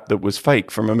gangster rap that was fake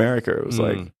from America. It was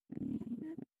like,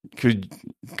 could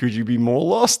you be more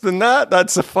lost than that?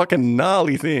 That's a fucking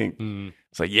gnarly thing.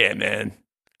 It's like, yeah, man,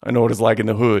 I know what it's like in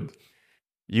the hood.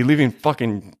 You live in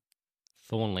fucking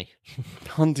Thornley,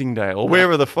 Huntingdale, or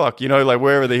wherever the fuck, you know, like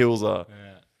wherever the hills are. Yeah.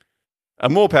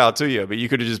 And more power to you, but you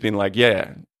could have just been like,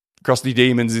 yeah, Crusty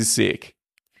Demons is sick.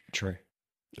 True.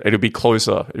 It'll be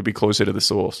closer. It'll be closer to the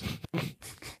source.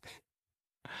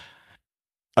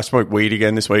 I smoked weed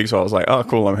again this week, so I was like, oh,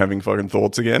 cool, I'm having fucking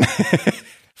thoughts again.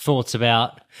 Thoughts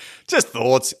about? Just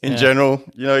thoughts in general.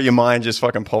 You know, your mind just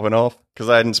fucking popping off because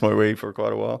I hadn't smoked weed for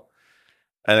quite a while.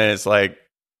 And then it's like,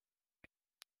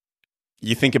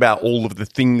 you think about all of the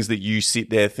things that you sit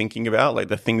there thinking about, like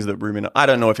the things that ruminate. I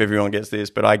don't know if everyone gets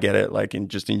this, but I get it, like in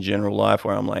general life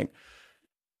where I'm like,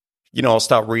 you know, I'll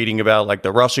start reading about like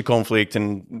the Russia conflict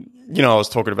and, you know, I was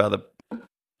talking about the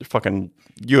fucking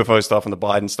UFO stuff and the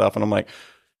Biden stuff. And I'm like,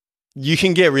 you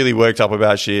can get really worked up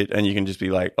about shit and you can just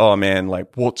be like, oh man, like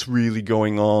what's really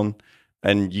going on?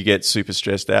 And you get super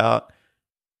stressed out.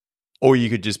 Or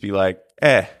you could just be like,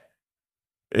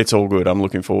 it's all good. I'm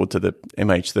looking forward to the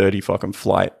MH30 fucking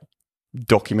flight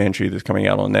documentary that's coming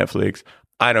out on Netflix.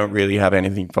 I don't really have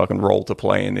anything fucking role to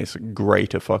play in this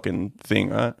greater fucking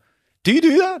thing, right? Do you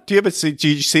do that? Do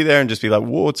you sit there and just be like,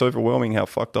 whoa, it's overwhelming how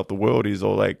fucked up the world is,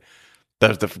 or like,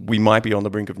 we might be on the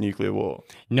brink of nuclear war?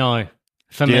 No.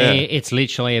 For me, it's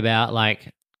literally about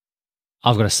like,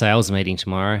 I've got a sales meeting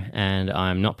tomorrow and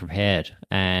I'm not prepared.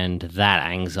 And that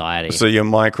anxiety. So you're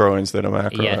micro instead of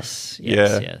macro. Yes.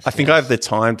 I think I have the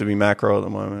time to be macro at the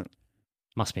moment.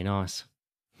 Must be nice.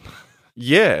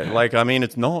 Yeah. Like, I mean,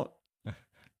 it's not.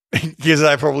 Because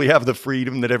I probably have the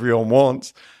freedom that everyone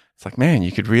wants. It's like, man,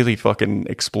 you could really fucking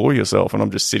explore yourself. And I'm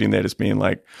just sitting there just being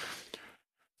like,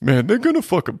 man, they're going to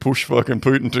fucking push fucking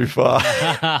Putin too far.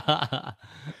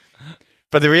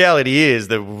 But the reality is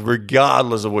that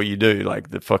regardless of what you do,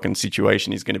 like the fucking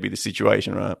situation is going to be the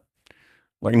situation, right?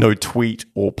 Like no tweet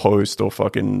or post or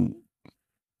fucking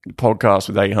podcast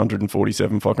with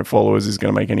 847 fucking followers is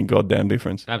going to make any goddamn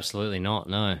difference. Absolutely not,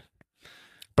 no.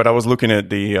 But I was looking at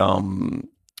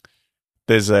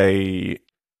there's a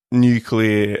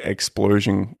nuclear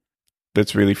explosion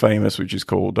that's really famous, which is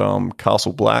called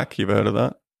Castle Black. You ever heard of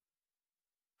that?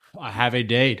 I have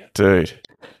indeed. Dude,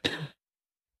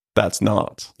 that's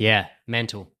nuts. Yeah,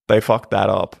 mental. They fucked that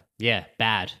up. Yeah,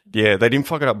 bad. Yeah, they didn't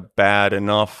fuck it up bad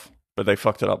enough, but they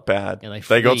fucked it up bad. Yeah,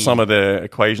 they got some of the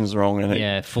equations wrong.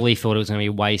 And fully thought it was going to be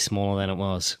way smaller than it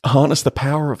was. Harness the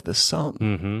power of the sun.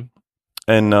 Mm-hmm.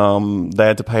 And they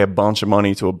had to pay a bunch of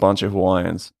money to a bunch of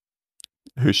Hawaiians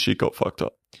whose shit got fucked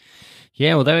up.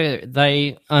 Yeah, well,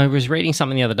 I was reading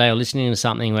something the other day or listening to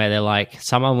something where they're like,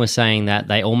 someone was saying that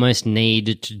they almost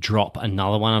need to drop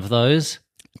another one of those.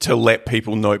 To let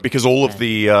people know, because all of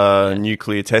the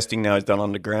nuclear testing now is done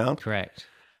underground. Correct.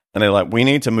 And they're like, we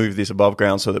need to move this above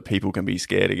ground so that people can be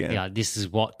scared again. Yeah, this is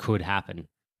what could happen.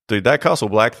 Dude, that Castle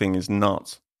Black thing is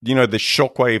nuts. You know, the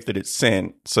shockwave that it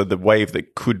sent, so the wave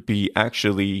that could be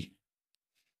actually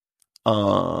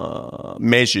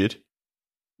measured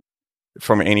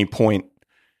from any point,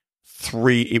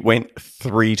 it went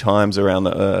 3 times around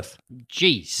the Earth.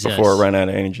 Jesus. Before it ran out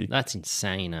of energy. That's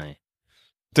insane, eh?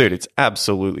 Dude, it's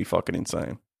absolutely fucking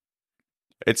insane.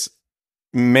 It's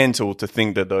mental to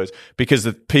think that because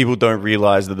the people don't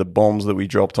realize that the bombs that we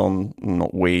dropped on,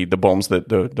 the bombs that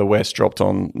the West dropped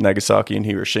on Nagasaki and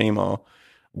Hiroshima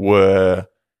were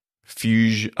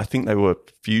fusion. I think they were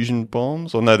fusion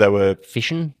bombs, or no, they were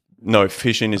fission. No,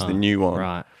 fission is the new one,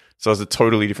 right? So it's a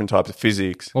totally different type of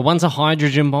physics. Well, one's a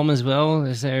hydrogen bomb as well.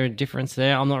 Is there a difference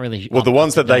there? I'm not really. Well, the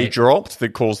ones that they dropped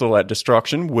that caused all that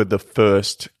destruction were the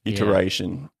first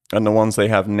iteration. Yeah. And the ones they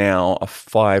have now are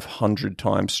 500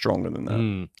 times stronger than that.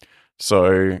 Mm.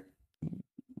 So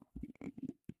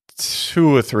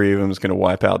 2 or 3 of them is going to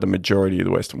wipe out the majority of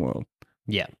the Western world.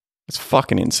 Yeah. It's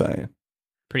fucking insane.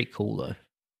 Pretty cool, though.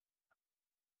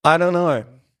 I don't know.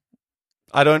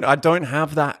 I don't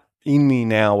have that in me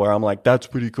now where I'm like, that's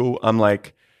pretty cool. I'm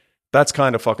like, that's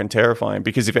kind of fucking terrifying,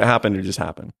 because if it happened, it just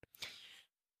happened.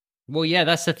 Well, yeah,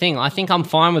 that's the thing. I think I'm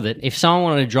fine with it. If someone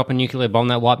wanted to drop a nuclear bomb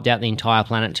that wiped out the entire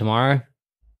planet tomorrow,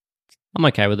 I'm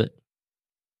okay with it.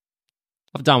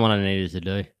 I've done what I needed to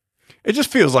do. It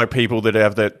just feels like people that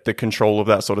have the control of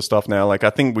that sort of stuff now. Like, I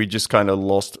think we just kind of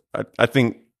lost. I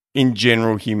think in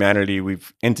general, humanity,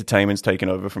 entertainment's taken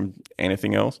over from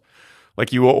anything else.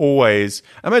 Like, you were always,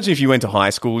 imagine if you went to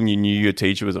high school and you knew your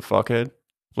teacher was a fuckhead.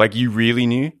 Like, you really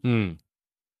knew.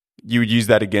 You would use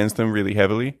that against them really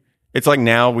heavily. It's like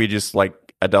now we're just like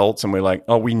adults and we're like,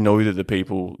 oh, we know that the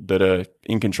people that are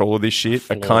in control of this shit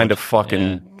are kind of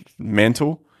fucking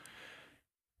mental.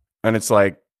 And it's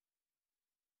like,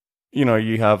 you know,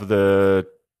 you have the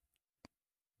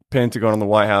Pentagon and the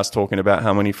White House talking about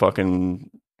how many fucking,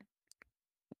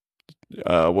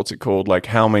 what's it called? Like,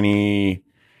 how many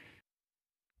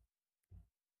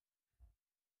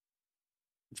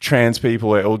trans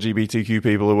people or LGBTQ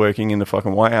people are working in the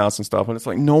fucking White House and stuff. And it's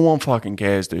like, no one fucking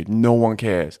cares, dude. No one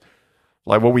cares.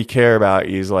 Like, what we care about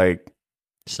is like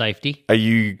safety. Are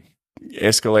you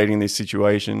escalating this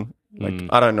situation? Like,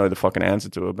 I don't know the fucking answer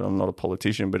to it, but I'm not a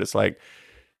politician. But it's like,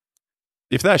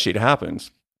 if that shit happens,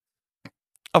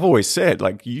 I've always said,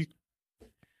 like, you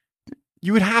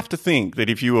would have to think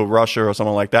that if you were Russia or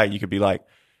someone like that, you could be like,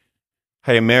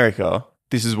 hey, America,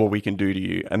 this is what we can do to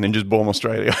you. And then just bomb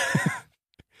Australia.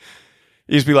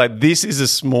 You just be like, this is a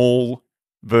small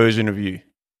version of you.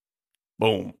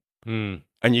 Boom. And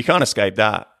you can't escape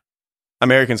that.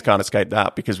 Americans can't escape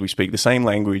that because we speak the same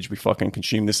language. We fucking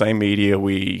consume the same media.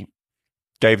 We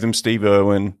gave them Steve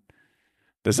Irwin.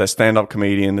 There's that stand-up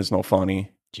comedian that's not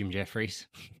funny. Jim Jeffries.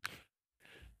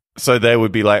 So they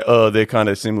would be like, oh, they're kind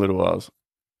of similar to us.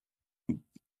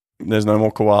 There's no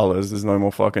more koalas. There's no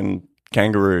more fucking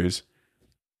kangaroos.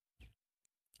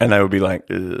 And they would be like,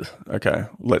 "Ugh, okay,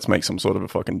 let's make some sort of a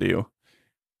fucking deal."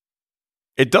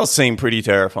 It does seem pretty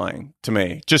terrifying to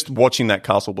me. Just watching that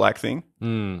Castle Black thing,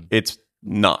 it's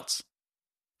nuts.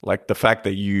 Like the fact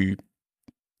that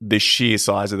the sheer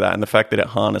size of that and the fact that it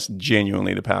harnessed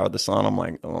genuinely the power of the sun, I'm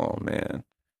like, oh man.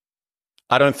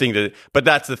 I don't think that, but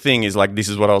that's the thing is like, this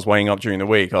is what I was weighing up during the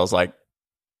week. I was like,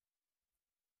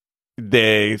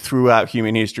 throughout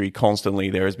human history, constantly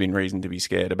there has been reason to be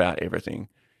scared about everything.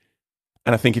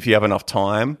 And I think if you have enough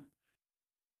time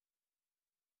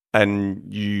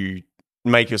and you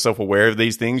make yourself aware of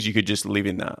these things, you could just live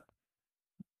in that.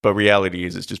 But reality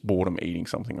is it's just boredom eating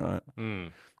something,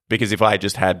 right? Because if I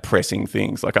just had pressing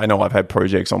things, like I know I've had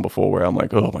projects on before where I'm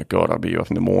like, oh my God, I'll be up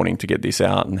in the morning to get this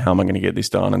out and how am I going to get this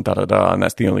done and da-da-da. And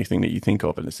that's the only thing that you think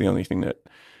of and it's the only thing that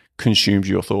consumes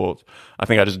your thoughts. I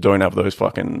think I just don't have those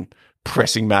fucking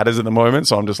pressing matters at the moment.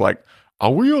 So I'm just like,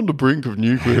 are we on the brink of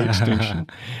nuclear extinction?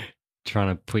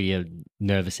 Trying to put your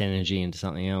nervous energy into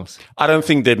something else. I don't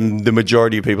think that the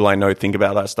majority of people I know think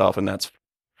about that stuff, and that's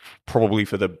probably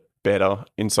for the better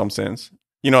in some sense.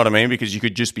 You know what I mean? Because you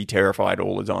could just be terrified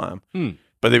all the time.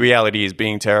 But the reality is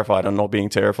being terrified and not being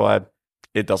terrified,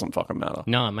 it doesn't fucking matter.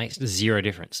 No, it makes zero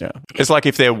difference. Yeah. It's like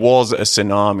if there was a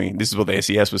tsunami, this is what the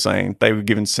SES was saying, they were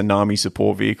given tsunami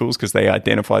support vehicles because they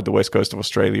identified the west coast of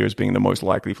Australia as being the most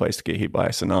likely place to get hit by a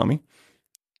tsunami.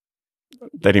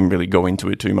 They didn't really go into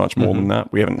it too much more than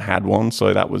that. We haven't had one,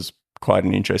 so that was quite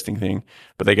an interesting thing.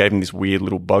 But they gave him this weird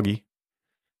little buggy.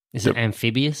 Is it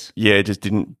amphibious? Yeah, it just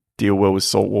didn't deal well with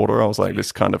salt water. I was like,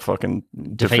 this kind of fucking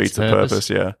defeats the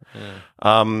purpose. Yeah.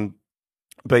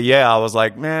 But yeah, I was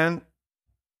like, man,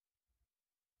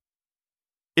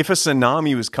 if a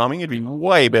tsunami was coming, it'd be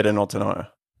way better not to know.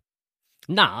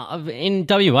 Nah, in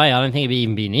WA, I don't think it'd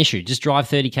even be an issue. Just drive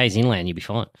 30 k's inland, you'll be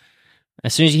fine.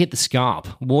 As soon as you hit the scarp,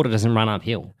 water doesn't run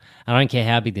uphill. I don't care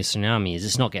how big the tsunami is,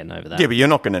 it's not getting over that. Yeah, but you're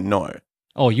not going to know.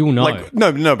 Oh, you'll know. Like,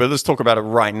 no, but let's talk about it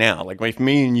right now. Like, if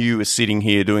me and you are sitting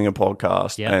here doing a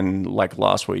podcast, and like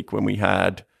last week when we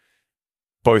had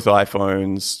both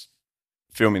iPhones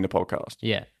filming the podcast,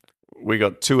 we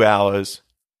got 2 hours.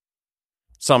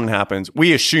 Something happens.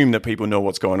 We assume that people know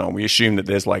what's going on. We assume that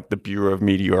there's like the Bureau of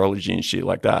Meteorology and shit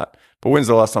like that. But when's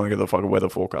the last time we got the fucking weather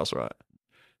forecast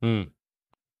right?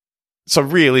 So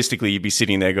realistically, you'd be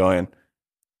sitting there going,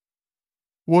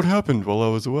 what happened while I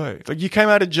was away? It's like, you came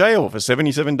out of jail for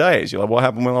 77 days. You're like, what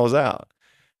happened when I was out?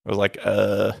 I was like,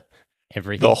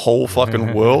 everything. The whole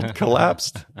fucking world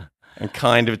collapsed and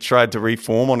kind of tried to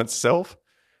reform on itself.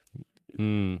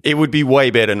 It would be way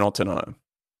better not to know.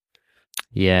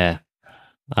 Yeah.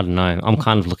 I don't know. I'm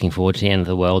kind of looking forward to the end of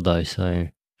the world, though, so...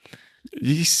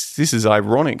 This is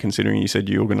ironic, considering you said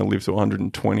you were going to live to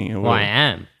 120. Well, I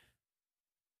am.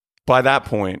 By that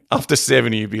point, after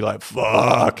 70, you'd be like,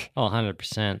 fuck. Oh,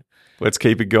 100%. Let's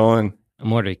keep it going.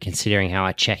 I'm already considering how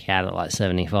I check out at like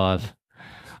 75.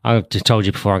 I've just told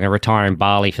you before, I'm going to retire in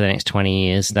Bali for the next 20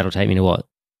 years. That'll take me to what?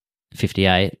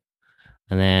 58.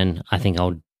 And then I think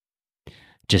I'll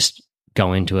just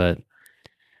go into a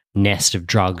nest of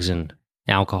drugs and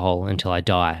alcohol until I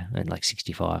die at like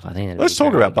 65. I think. Let's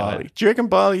talk about Bali. Do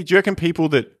you reckon people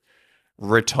that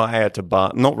retire to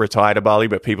Bali, not retire to Bali,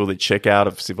 but people that check out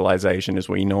of civilization as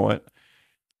we know it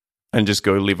and just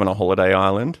go live on a holiday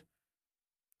island?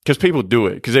 Because people do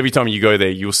it. Because every time you go there,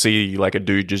 you'll see like a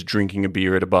dude just drinking a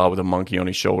beer at a bar with a monkey on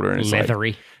his shoulder. And it's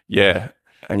leathery. Like, yeah.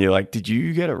 And you're like, did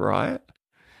you get it right?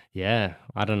 Yeah.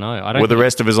 I don't know. Were the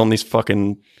rest of us on this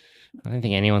fucking... I don't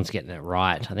think anyone's getting it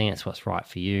right. I think that's what's right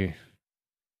for you.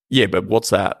 Yeah, but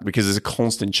what's that? Because there's a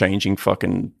constant changing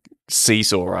fucking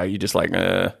seesaw, right? You're just like,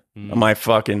 am I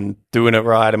fucking doing it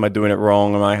right? Am I doing it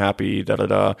wrong? Am I happy?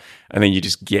 Da-da-da. And then you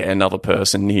just get another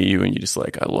person near you and you're just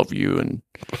like, I love you and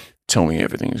tell me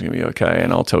everything's going to be okay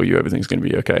and I'll tell you everything's going to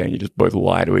be okay. And you just both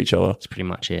lie to each other. That's pretty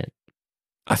much it.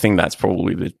 I think that's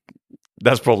probably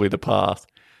the path.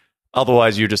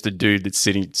 Otherwise, you're just a dude that's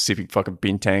sipping fucking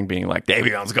bintang being like,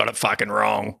 everyone's got it fucking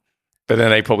wrong. But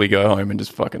then they probably go home and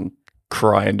just fucking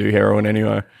cry and do heroin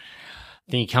anyway.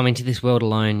 Then you come into this world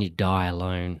alone, you die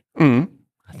alone.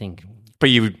 I think. But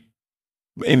you,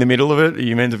 in the middle of it, are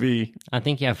you meant to be? I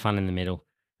think you have fun in the middle.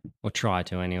 Or try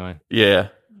to anyway. Yeah.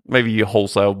 Maybe you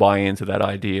wholesale buy into that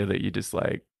idea that you just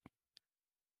like,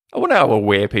 I wonder how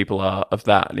aware people are of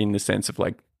that in the sense of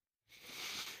like,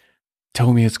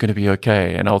 tell me it's going to be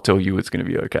okay and I'll tell you it's going to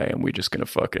be okay and we're just going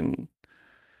to fucking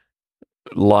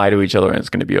lie to each other and it's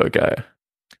going to be okay.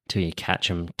 Till you catch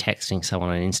them texting someone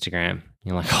on Instagram.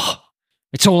 You're like, oh,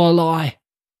 it's all a lie.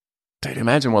 Dude,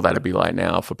 imagine what that'd be like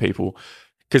now for people.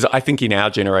 Because I think in our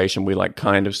generation, we're like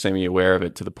kind of semi-aware of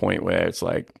it to the point where it's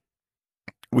like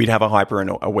we'd have a hyper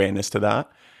awareness to that.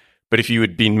 But if you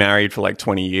had been married for like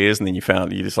 20 years and then you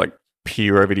found that you just like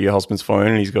peer over to your husband's phone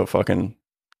and he's got fucking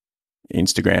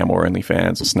Instagram or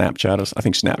OnlyFans or Snapchat, or I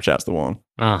think Snapchat's the one.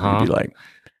 You'd be like,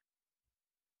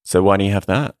 so why do you have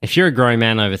that? If you're a grown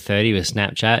man over 30 with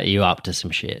Snapchat, you up to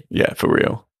some shit. Yeah, for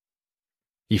real.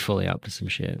 You fully up to some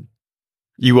shit.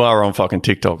 You are on fucking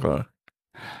TikTok, though.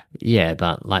 Yeah,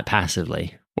 but like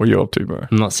passively. What are you up to, bro?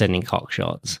 I'm not sending cock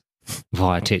shots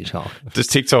via TikTok. Does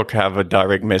TikTok have a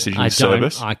direct messaging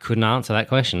service? I couldn't answer that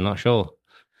question. Not sure.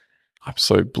 I'm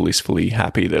so blissfully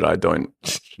happy that I don't.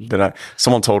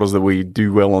 Someone told us that we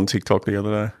do well on TikTok the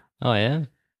other day. Oh, yeah?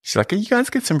 She's like, you guys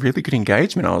get some really good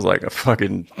engagement. I was like,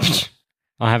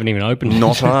 I haven't even opened it.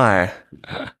 Not I.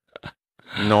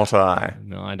 Not I.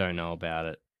 No, I don't know about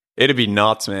it. It'd be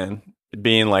nuts, man.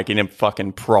 Being like in a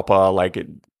fucking proper, like,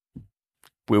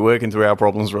 we're working through our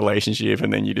problems relationship,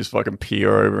 and then you just fucking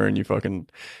peer over and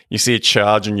you see a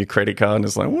charge on your credit card, and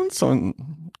it's like, what's on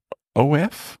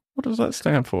OF? What does that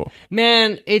stand for?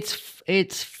 Man, it's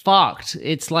fucked.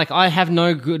 It's like I have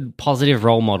no good positive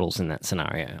role models in that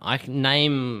scenario. I can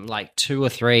name like 2 or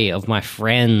 3 of my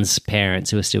friends' parents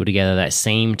who are still together that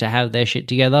seem to have their shit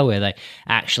together, where they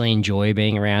actually enjoy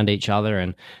being around each other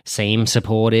and seem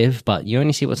supportive, but you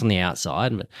only see what's on the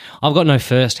outside. But I've got no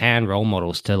first-hand role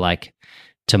models to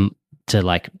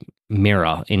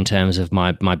mirror in terms of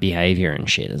my behavior and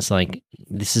shit. It's like,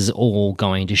 this is all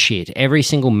going to shit. Every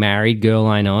single married girl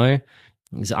I know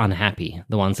is unhappy,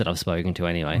 the ones that I've spoken to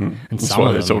anyway. And That's some why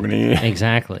of they're them, talking to you.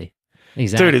 Exactly.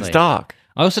 Dude, it's dark.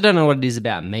 I also don't know what it is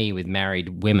about me with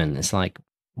married women. It's like,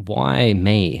 why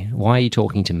me? Why are you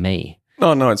talking to me?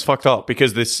 No, it's fucked up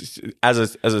because this, as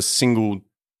a single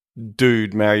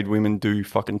dude, married women do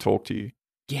fucking talk to you.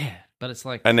 Yeah. But it's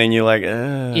like, and then you're like,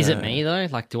 is it me though?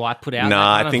 Like, do I put out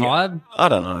nah, that kind of vibe? I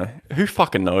don't know. Who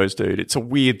fucking knows, dude? It's a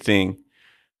weird thing.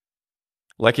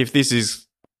 Like, if this is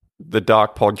the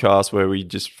dark podcast where we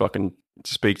just fucking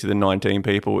speak to the 19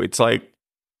 people, it's like,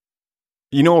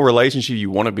 you know, a relationship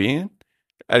you want to be in.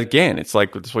 Again, it's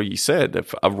like, that's what you said,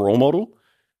 a role model.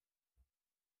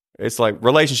 It's like,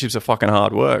 relationships are fucking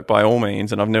hard work by all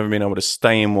means, and I've never been able to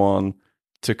stay in one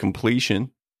to completion.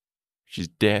 She's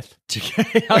death.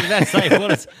 I was about to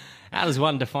say, how does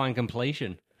one define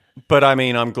completion? But I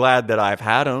mean, I'm glad that I've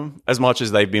had them, as much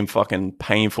as they've been fucking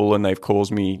painful and they've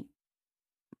caused me,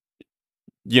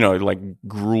 you know, like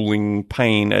grueling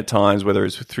pain at times, whether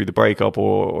it's through the breakup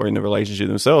or in the relationship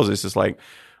themselves. It's just like,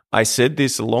 I said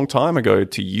this a long time ago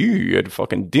to you at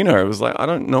fucking dinner. It was like, I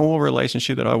don't know a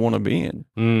relationship that I want to be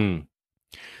in.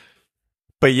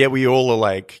 But yet we all are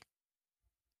like,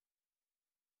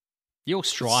 you'll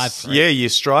strive for it. Yeah, you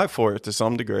strive for it to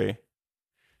some degree.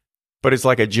 But it's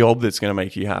like a job that's going to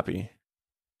make you happy.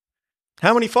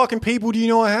 How many fucking people do you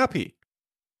know are happy?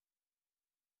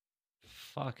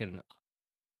 Fucking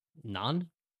none.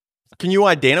 Can you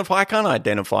identify? I can't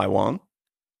identify one.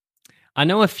 I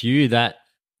know a few that,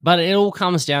 but it all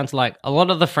comes down to like, a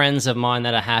lot of the friends of mine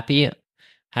that are happy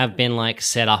have been like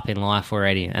set up in life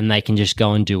already, and they can just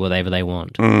go and do whatever they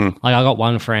want. Like, I got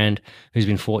one friend who's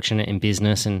been fortunate in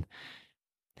business, and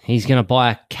he's going to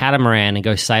buy a catamaran and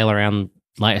go sail around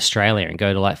like Australia and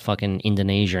go to like fucking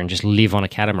Indonesia and just live on a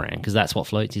catamaran because that's what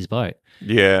floats his boat.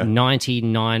 Yeah.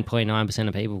 99.9%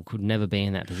 of people could never be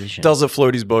in that position. Does it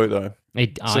float his boat though?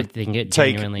 I think it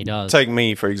genuinely does. Take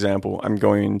me, for example. I'm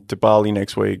going to Bali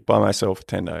next week by myself for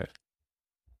 10 days.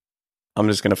 I'm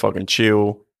just going to fucking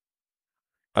chill.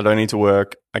 I don't need to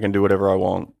work. I can do whatever I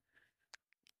want.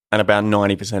 And about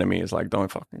 90% of me is like,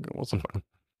 don't fucking go. What's the fuck?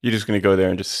 You're just going to go there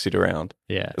and just sit around.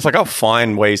 Yeah. It's like, I'll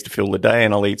find ways to fill the day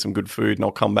and I'll eat some good food and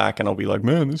I'll come back and I'll be like,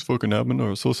 man, this fucking happened,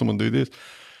 or I saw someone do this.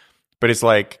 But it's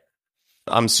like,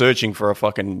 I'm searching for a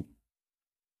fucking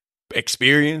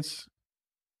experience.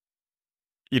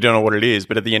 You don't know what it is,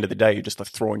 but at the end of the day, you're just like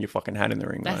throwing your fucking hat in the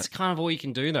ring. That's kind of all you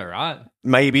can do though, right?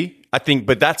 Maybe. I think,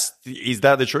 but is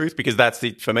that the truth? Because that's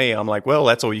it for me. I'm like, well,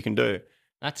 that's all you can do.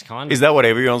 That's kind of. Is that what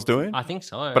everyone's doing? I think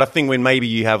so. But I think when maybe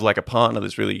you have like a partner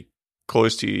that's really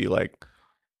close to you, like,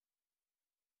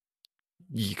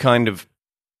 you kind of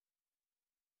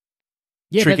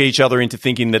trick each other into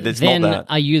thinking that it's not that. Then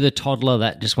are you the toddler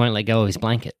that just won't let go of his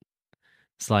blanket?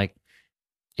 It's like,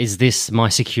 is this my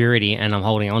security and I'm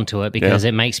holding on to it because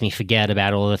it makes me forget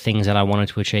about all the things that I wanted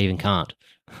to achieve and can't?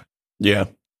 Yeah.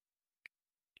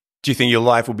 Do you think your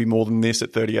life will be more than this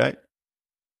at 38?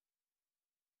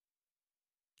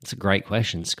 That's a great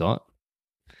question, Scott.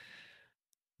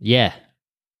 Yeah.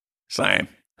 Same.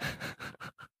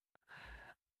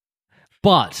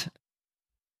 But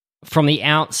from the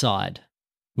outside,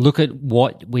 look at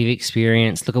what we've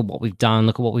experienced, look at what we've done,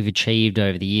 look at what we've achieved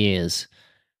over the years.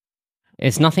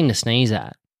 It's nothing to sneeze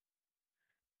at.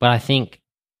 But I think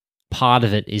part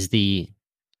of it is the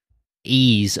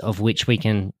ease of which we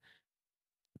can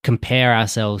compare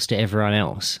ourselves to everyone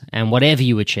else. And whatever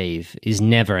you achieve is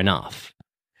never enough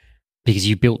because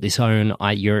you built this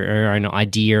your own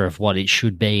idea of what it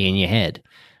should be in your head.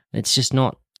 It's just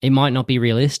not, it might not be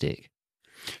realistic.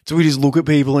 So we just look at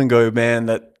people and go, man,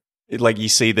 that like you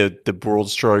see the broad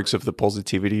strokes of the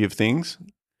positivity of things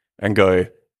and go,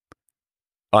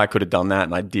 I could have done that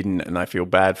and I didn't and I feel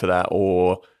bad for that.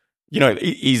 Or, you know,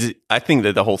 I think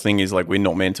that the whole thing is like we're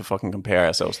not meant to fucking compare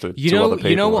ourselves to other people.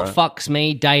 You know what right? fucks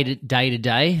me day to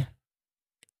day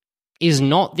is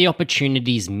not the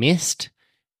opportunities missed.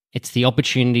 It's the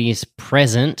opportunities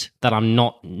present that I'm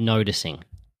not noticing.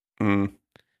 Mm.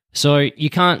 So you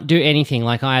can't do anything.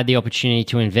 Like I had the opportunity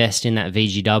to invest in that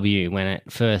VGW when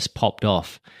it first popped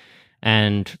off,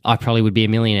 and I probably would be a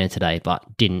millionaire today,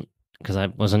 but didn't because I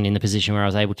wasn't in the position where I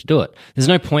was able to do it. There's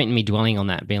no point in me dwelling on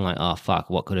that, being like, oh,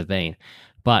 fuck, what could have been?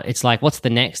 But it's like, what's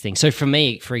the next thing? So for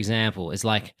me, for example, it's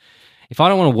like, if I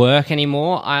don't want to work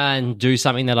anymore and do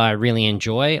something that I really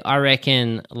enjoy, I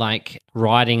reckon like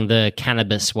riding the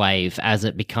cannabis wave as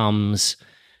it becomes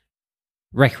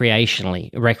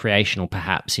recreational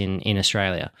perhaps in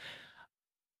Australia.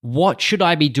 What should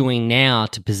I be doing now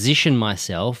to position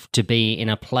myself to be in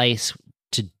a place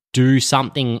to do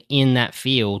something in that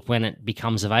field when it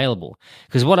becomes available?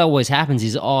 Because what always happens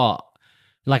is,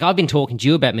 like I've been talking to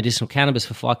you about medicinal cannabis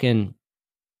for fucking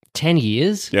 10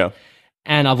 years. Yeah.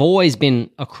 And I've always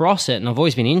been across it and I've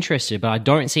always been interested, but I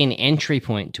don't see an entry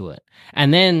point to it.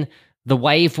 And then the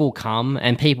wave will come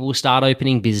and people will start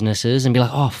opening businesses and be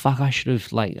like, oh, fuck, I should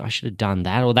have done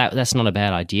that, or that's not a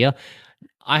bad idea.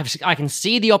 I can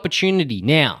see the opportunity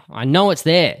now. I know it's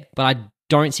there, but I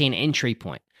don't see an entry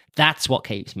point. That's what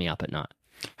keeps me up at night.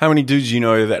 How many dudes you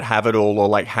know that have it all or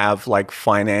like have like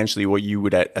financially what you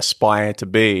would aspire to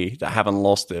be that haven't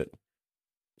lost it?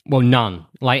 Well, none.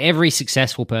 Like every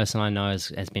successful person I know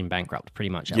has been bankrupt pretty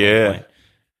much at one point,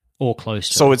 or close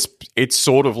to. So it's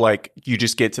sort of like you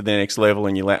just get to the next level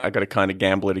and you're like, I got to kind of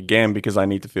gamble it again because I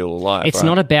need to feel alive. It's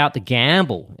not about the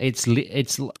gamble. It's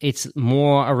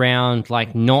more around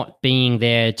like not being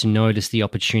there to notice the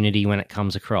opportunity when it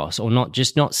comes across, or not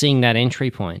seeing that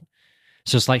entry point.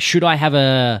 So it's like, should I have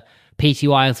a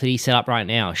PTY set up right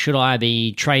now? Should I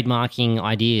be trademarking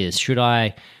ideas? Should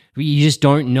I? You just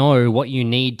don't know what you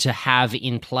need to have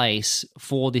in place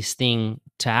for this thing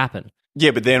to happen.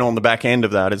 Yeah, but then on the back end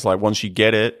of that, it's like once you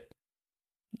get it,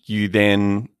 you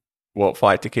then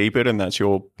fight to keep it, and that's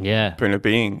your point of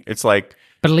being. It's like,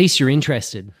 but at least you're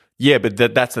interested. Yeah, but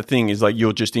that's the thing is like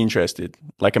you're just interested.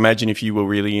 Like imagine if you were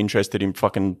really interested in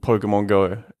fucking Pokemon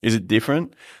Go. Is it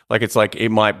different? Like it's like it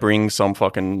might bring some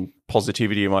fucking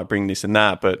positivity, it might bring this and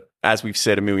that, but as we've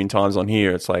said a million times on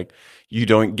here, it's like you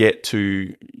don't get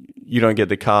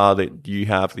the car that you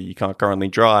have that you can't currently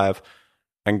drive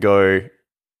and go,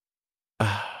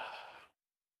 I'm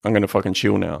going to fucking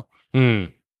chill now.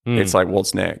 It's like,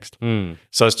 what's next?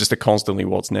 So it's just a constantly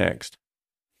what's next.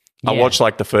 I watched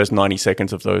like the first 90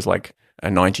 seconds of those, like a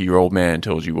 90-year-old man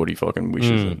tells you what he fucking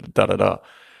wishes, da-da-da.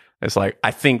 It's like,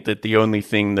 I think that the only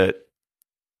thing that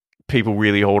people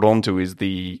really hold on to is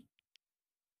the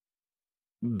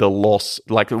loss,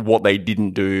 like what they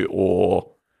didn't do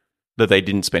or that they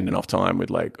didn't spend enough time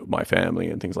with like my family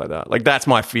and things like that. Like that's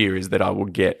my fear, is that I will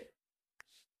get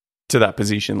to that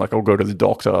position. Like I'll go to the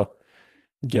doctor,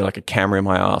 get like a camera in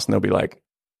my ass and they'll be like,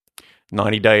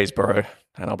 90 days, bro.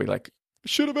 And I'll be like,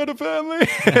 should have had a family.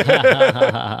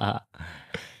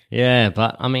 Yeah,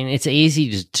 but I mean, it's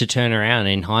easy to turn around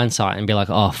in hindsight and be like,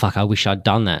 oh, fuck, I wish I'd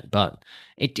done that. But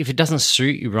if it doesn't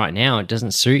suit you right now, it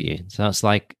doesn't suit you. So it's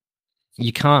like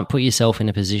you can't put yourself in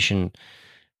a position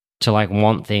to like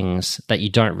want things that you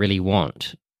don't really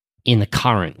want in the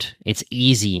current. It's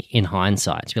easy in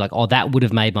hindsight to be like, oh, that would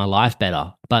have made my life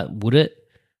better. But would it?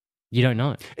 You don't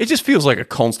know. It just feels like a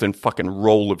constant fucking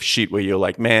roll of shit where you're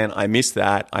like, man, I miss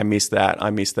that. I miss that.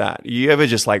 I miss that. You ever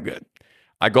just like,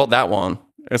 I got that one.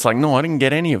 It's like, no, I didn't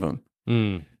get any of them.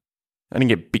 I didn't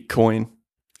get Bitcoin.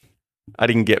 I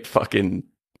didn't get fucking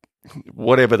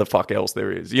whatever the fuck else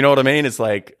there is. You know what I mean? It's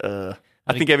like, I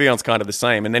think everyone's kind of the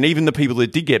same. And then even the people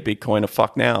that did get Bitcoin are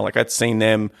fucked now. Like I'd seen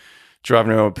them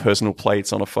driving around with personal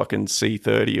plates on a fucking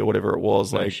C30 or whatever it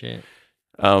was, like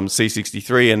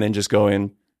C63, and then just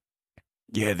going,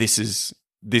 yeah, this is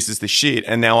the shit.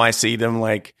 And now I see them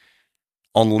like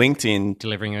on LinkedIn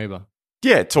delivering Uber.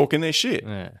 Yeah, talking their shit.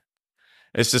 Yeah.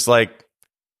 It's just like,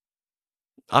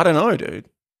 I don't know, dude.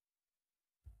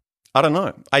 I don't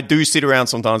know. I do sit around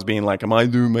sometimes being like, am I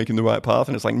making the right path?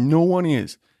 And it's like, no one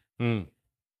is.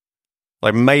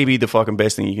 Like, maybe the fucking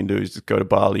best thing you can do is just go to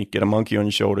Bali, get a monkey on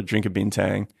your shoulder, drink a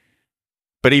bintang.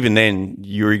 But even then,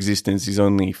 your existence is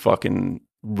only fucking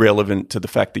relevant to the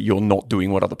fact that you're not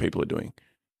doing what other people are doing.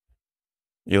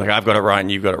 You're like, I've got it right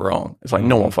and you've got it wrong. It's like,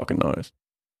 no one fucking knows.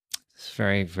 It's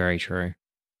very, very true.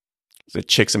 The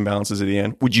checks and balances at the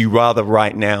end. Would you rather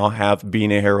right now have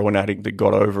been a heroin addict that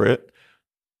got over it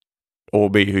or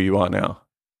be who you are now?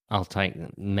 I'll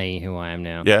take me, who I am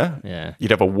now. Yeah? Yeah.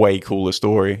 You'd have a way cooler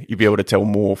story. You'd be able to tell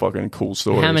more fucking cool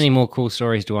stories. How many more cool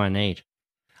stories do I need?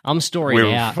 I'm storied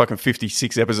We're out. fucking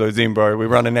 56 episodes in, bro. We're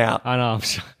running out. I know.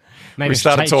 Maybe We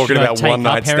started talking about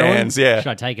one-night stands. Yeah. Should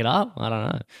I take it up? I don't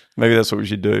know. Maybe that's what we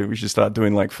should do. We should start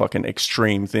doing like fucking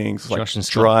extreme things. Like Josh and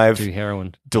Scott drive do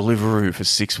heroin. Deliveroo for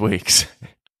 6 weeks.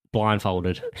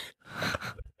 Blindfolded.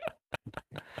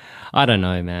 I don't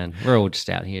know, man. We're all just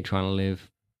out here trying to live.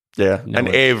 Yeah. No and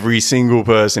way. every single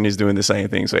person is doing the same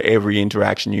thing. So every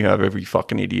interaction you have, every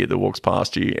fucking idiot that walks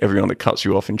past you, everyone that cuts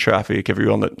you off in traffic,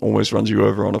 everyone that almost runs you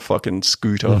over on a fucking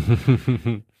scooter,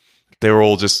 they're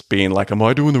all just being like, am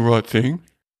I doing the right thing?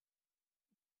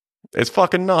 It's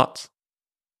fucking nuts.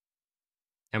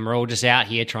 And we're all just out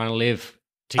here trying to live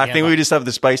together. I think we just have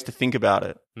the space to think about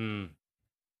it.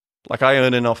 Like, I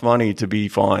earn enough money to be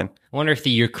fine. I wonder if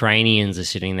the Ukrainians are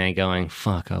sitting there going,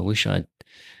 fuck, I wish I'd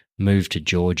moved to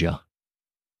Georgia.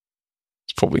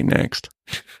 It's probably next.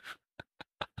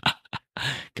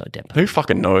 Goddamn. Who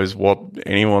fucking knows what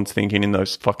anyone's thinking in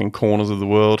those fucking corners of the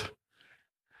world?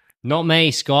 Not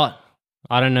me, Scott.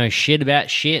 I don't know shit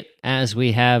about shit, as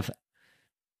we have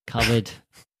covered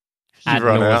ad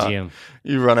run nauseum. out.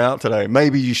 You run out today.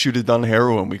 Maybe you should have done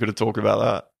heroin. We could have talked about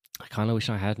that. I kind of wish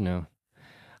I had now.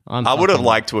 I would have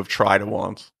liked to have tried it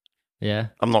once. Yeah.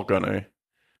 I'm not going to.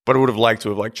 But I would have liked to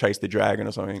have like chased the dragon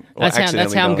or something. Or That's how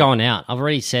accidentally I'm done it. going out. I've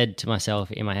already said to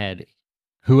myself in my head,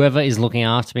 whoever is looking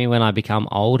after me when I become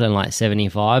old and like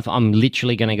 75, I'm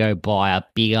literally going to go buy a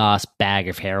big ass bag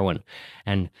of heroin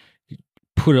and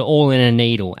put it all in a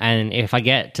needle. And if I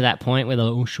get to that point where they're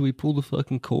like, oh, should we pull the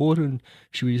fucking cord and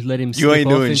should we just let him You slip ain't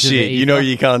off doing into shit. the You know ether?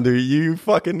 you can't do. You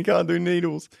fucking can't do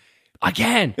needles. I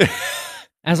can.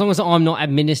 As long as I'm not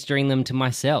administering them to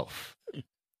myself.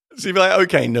 So you'd be like,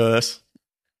 okay, nurse.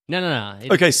 No.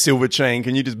 Okay, silver chain.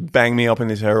 Can you just bang me up in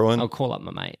this heroin? I'll call up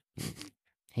my mate.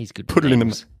 He's good. Put with it in the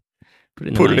names. Put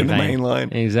it in the vein. main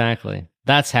line. Exactly.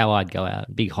 That's how I'd go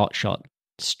out. Big hot shot,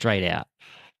 straight out.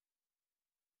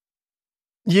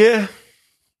 Yeah.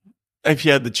 If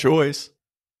you had the choice.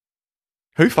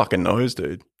 Who fucking knows,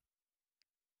 dude?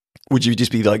 Would you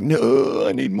just be like, no,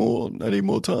 I need more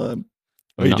time?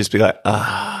 Or you No. just be like,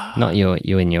 ah. Not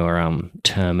you in your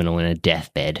terminal in a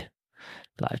deathbed.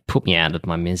 Like, put me out of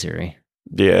my misery.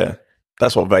 Yeah.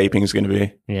 That's what vaping's going to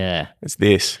be. Yeah. It's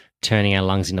this. Turning our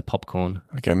lungs into popcorn.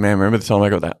 Okay, man, remember the time I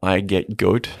got that I get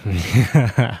good?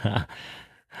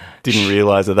 Didn't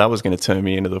realize that was going to turn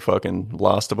me into the fucking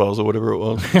Last of Us or whatever it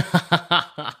was.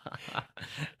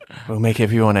 We'll make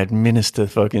everyone administer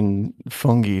fucking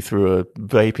fungi through a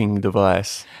vaping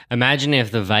device. Imagine if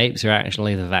the vapes are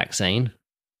actually the vaccine.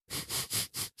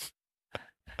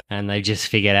 And they just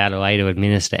figured out a way to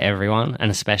administer everyone, and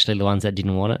especially the ones that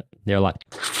didn't want it. They're like,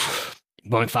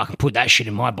 won't fucking put that shit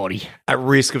in my body. At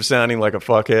risk of sounding like a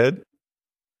fuckhead,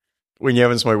 when you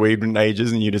haven't smoked weed in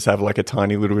ages and you just have like a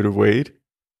tiny little bit of weed,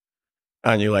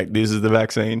 and you're like, this is the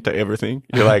vaccine to everything.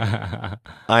 You're like,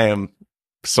 I am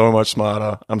so much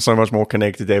smarter. I'm so much more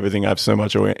connected to everything. I have so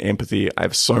much empathy. I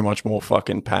have so much more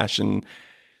fucking passion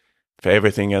for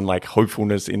everything and like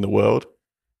hopefulness in the world.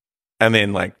 And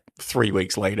then like 3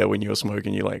 weeks later when you're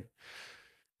smoking, you're like,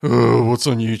 oh, what's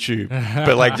on YouTube?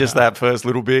 But like just that first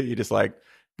little bit, you're just like,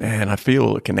 man, I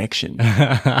feel a connection.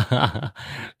 I'm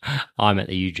at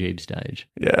the YouTube stage.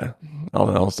 Yeah.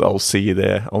 I'll see you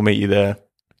there. I'll meet you there.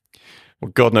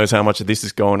 Well, God knows how much of this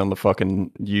is going on the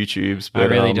fucking YouTubes. But, I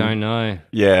really don't know.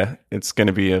 Yeah, it's going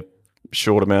to be a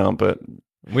short amount, but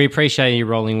We appreciate you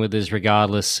rolling with us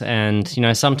regardless. And, you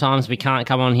know, sometimes we can't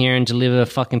come on here and deliver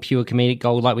fucking pure comedic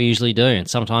gold like we usually do. And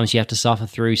sometimes you have to suffer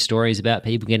through stories about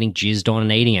people getting jizzed on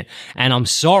and eating it. And I'm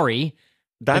sorry.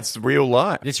 that's real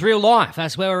life. It's real life.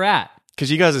 That's where we're at.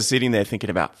 Because you guys are sitting there thinking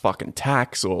about fucking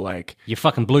tax or like, Your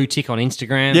fucking blue tick on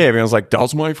Instagram. yeah, everyone's like,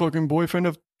 does my fucking boyfriend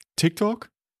have TikTok?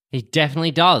 He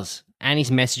definitely does. And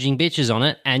he's messaging bitches on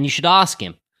it. And you should ask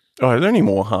him. Oh, are there any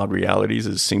more hard realities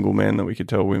as single men that we could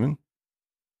tell women?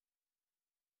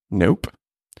 Nope.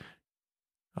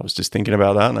 I was just thinking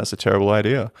about that, and that's a terrible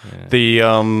idea.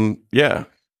 Yeah. Yeah.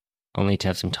 I'll need to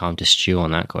have some time to stew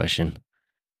on that question.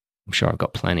 I'm sure I've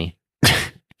got plenty.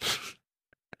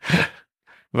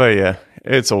 But yeah,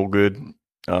 it's all good.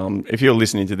 If you're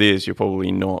listening to this, you're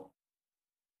probably not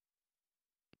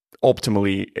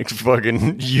optimally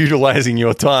fucking utilizing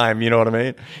your time. You know what I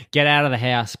mean? Get out of the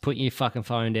house, put your fucking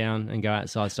phone down, and go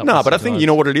outside. Stop. No, but I think you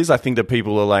know what it is. I think that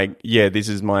people are like, yeah, this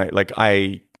is my like.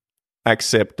 I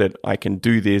accept that I can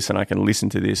do this and I can listen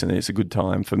to this, and it's a good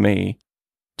time for me.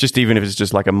 Just even if it's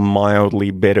just like a mildly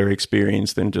better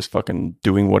experience than just fucking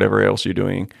doing whatever else you're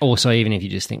doing. Also, even if you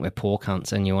just think we're poor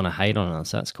cunts and you want to hate on us,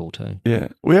 that's cool too. Yeah.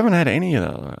 We haven't had any of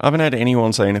that. Though. I haven't had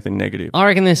anyone say anything negative. I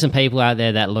reckon there's some people out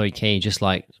there that low key just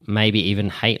like maybe even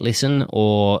hate listen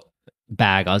or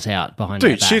bag us out behind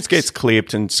Dude, our backs. shit gets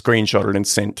clipped and screenshotted and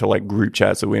sent to like group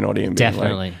chats that we're not in.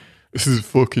 Definitely. Like, this is a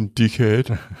fucking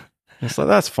dickhead. It's like,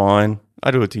 that's fine. I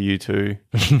do it to you too.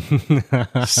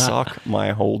 Suck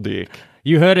my whole dick.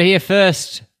 You heard it here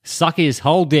first. Suck his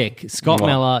whole dick. Scott Mwah.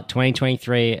 Mellor,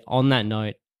 2023. On that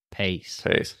note, peace.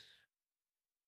 Peace.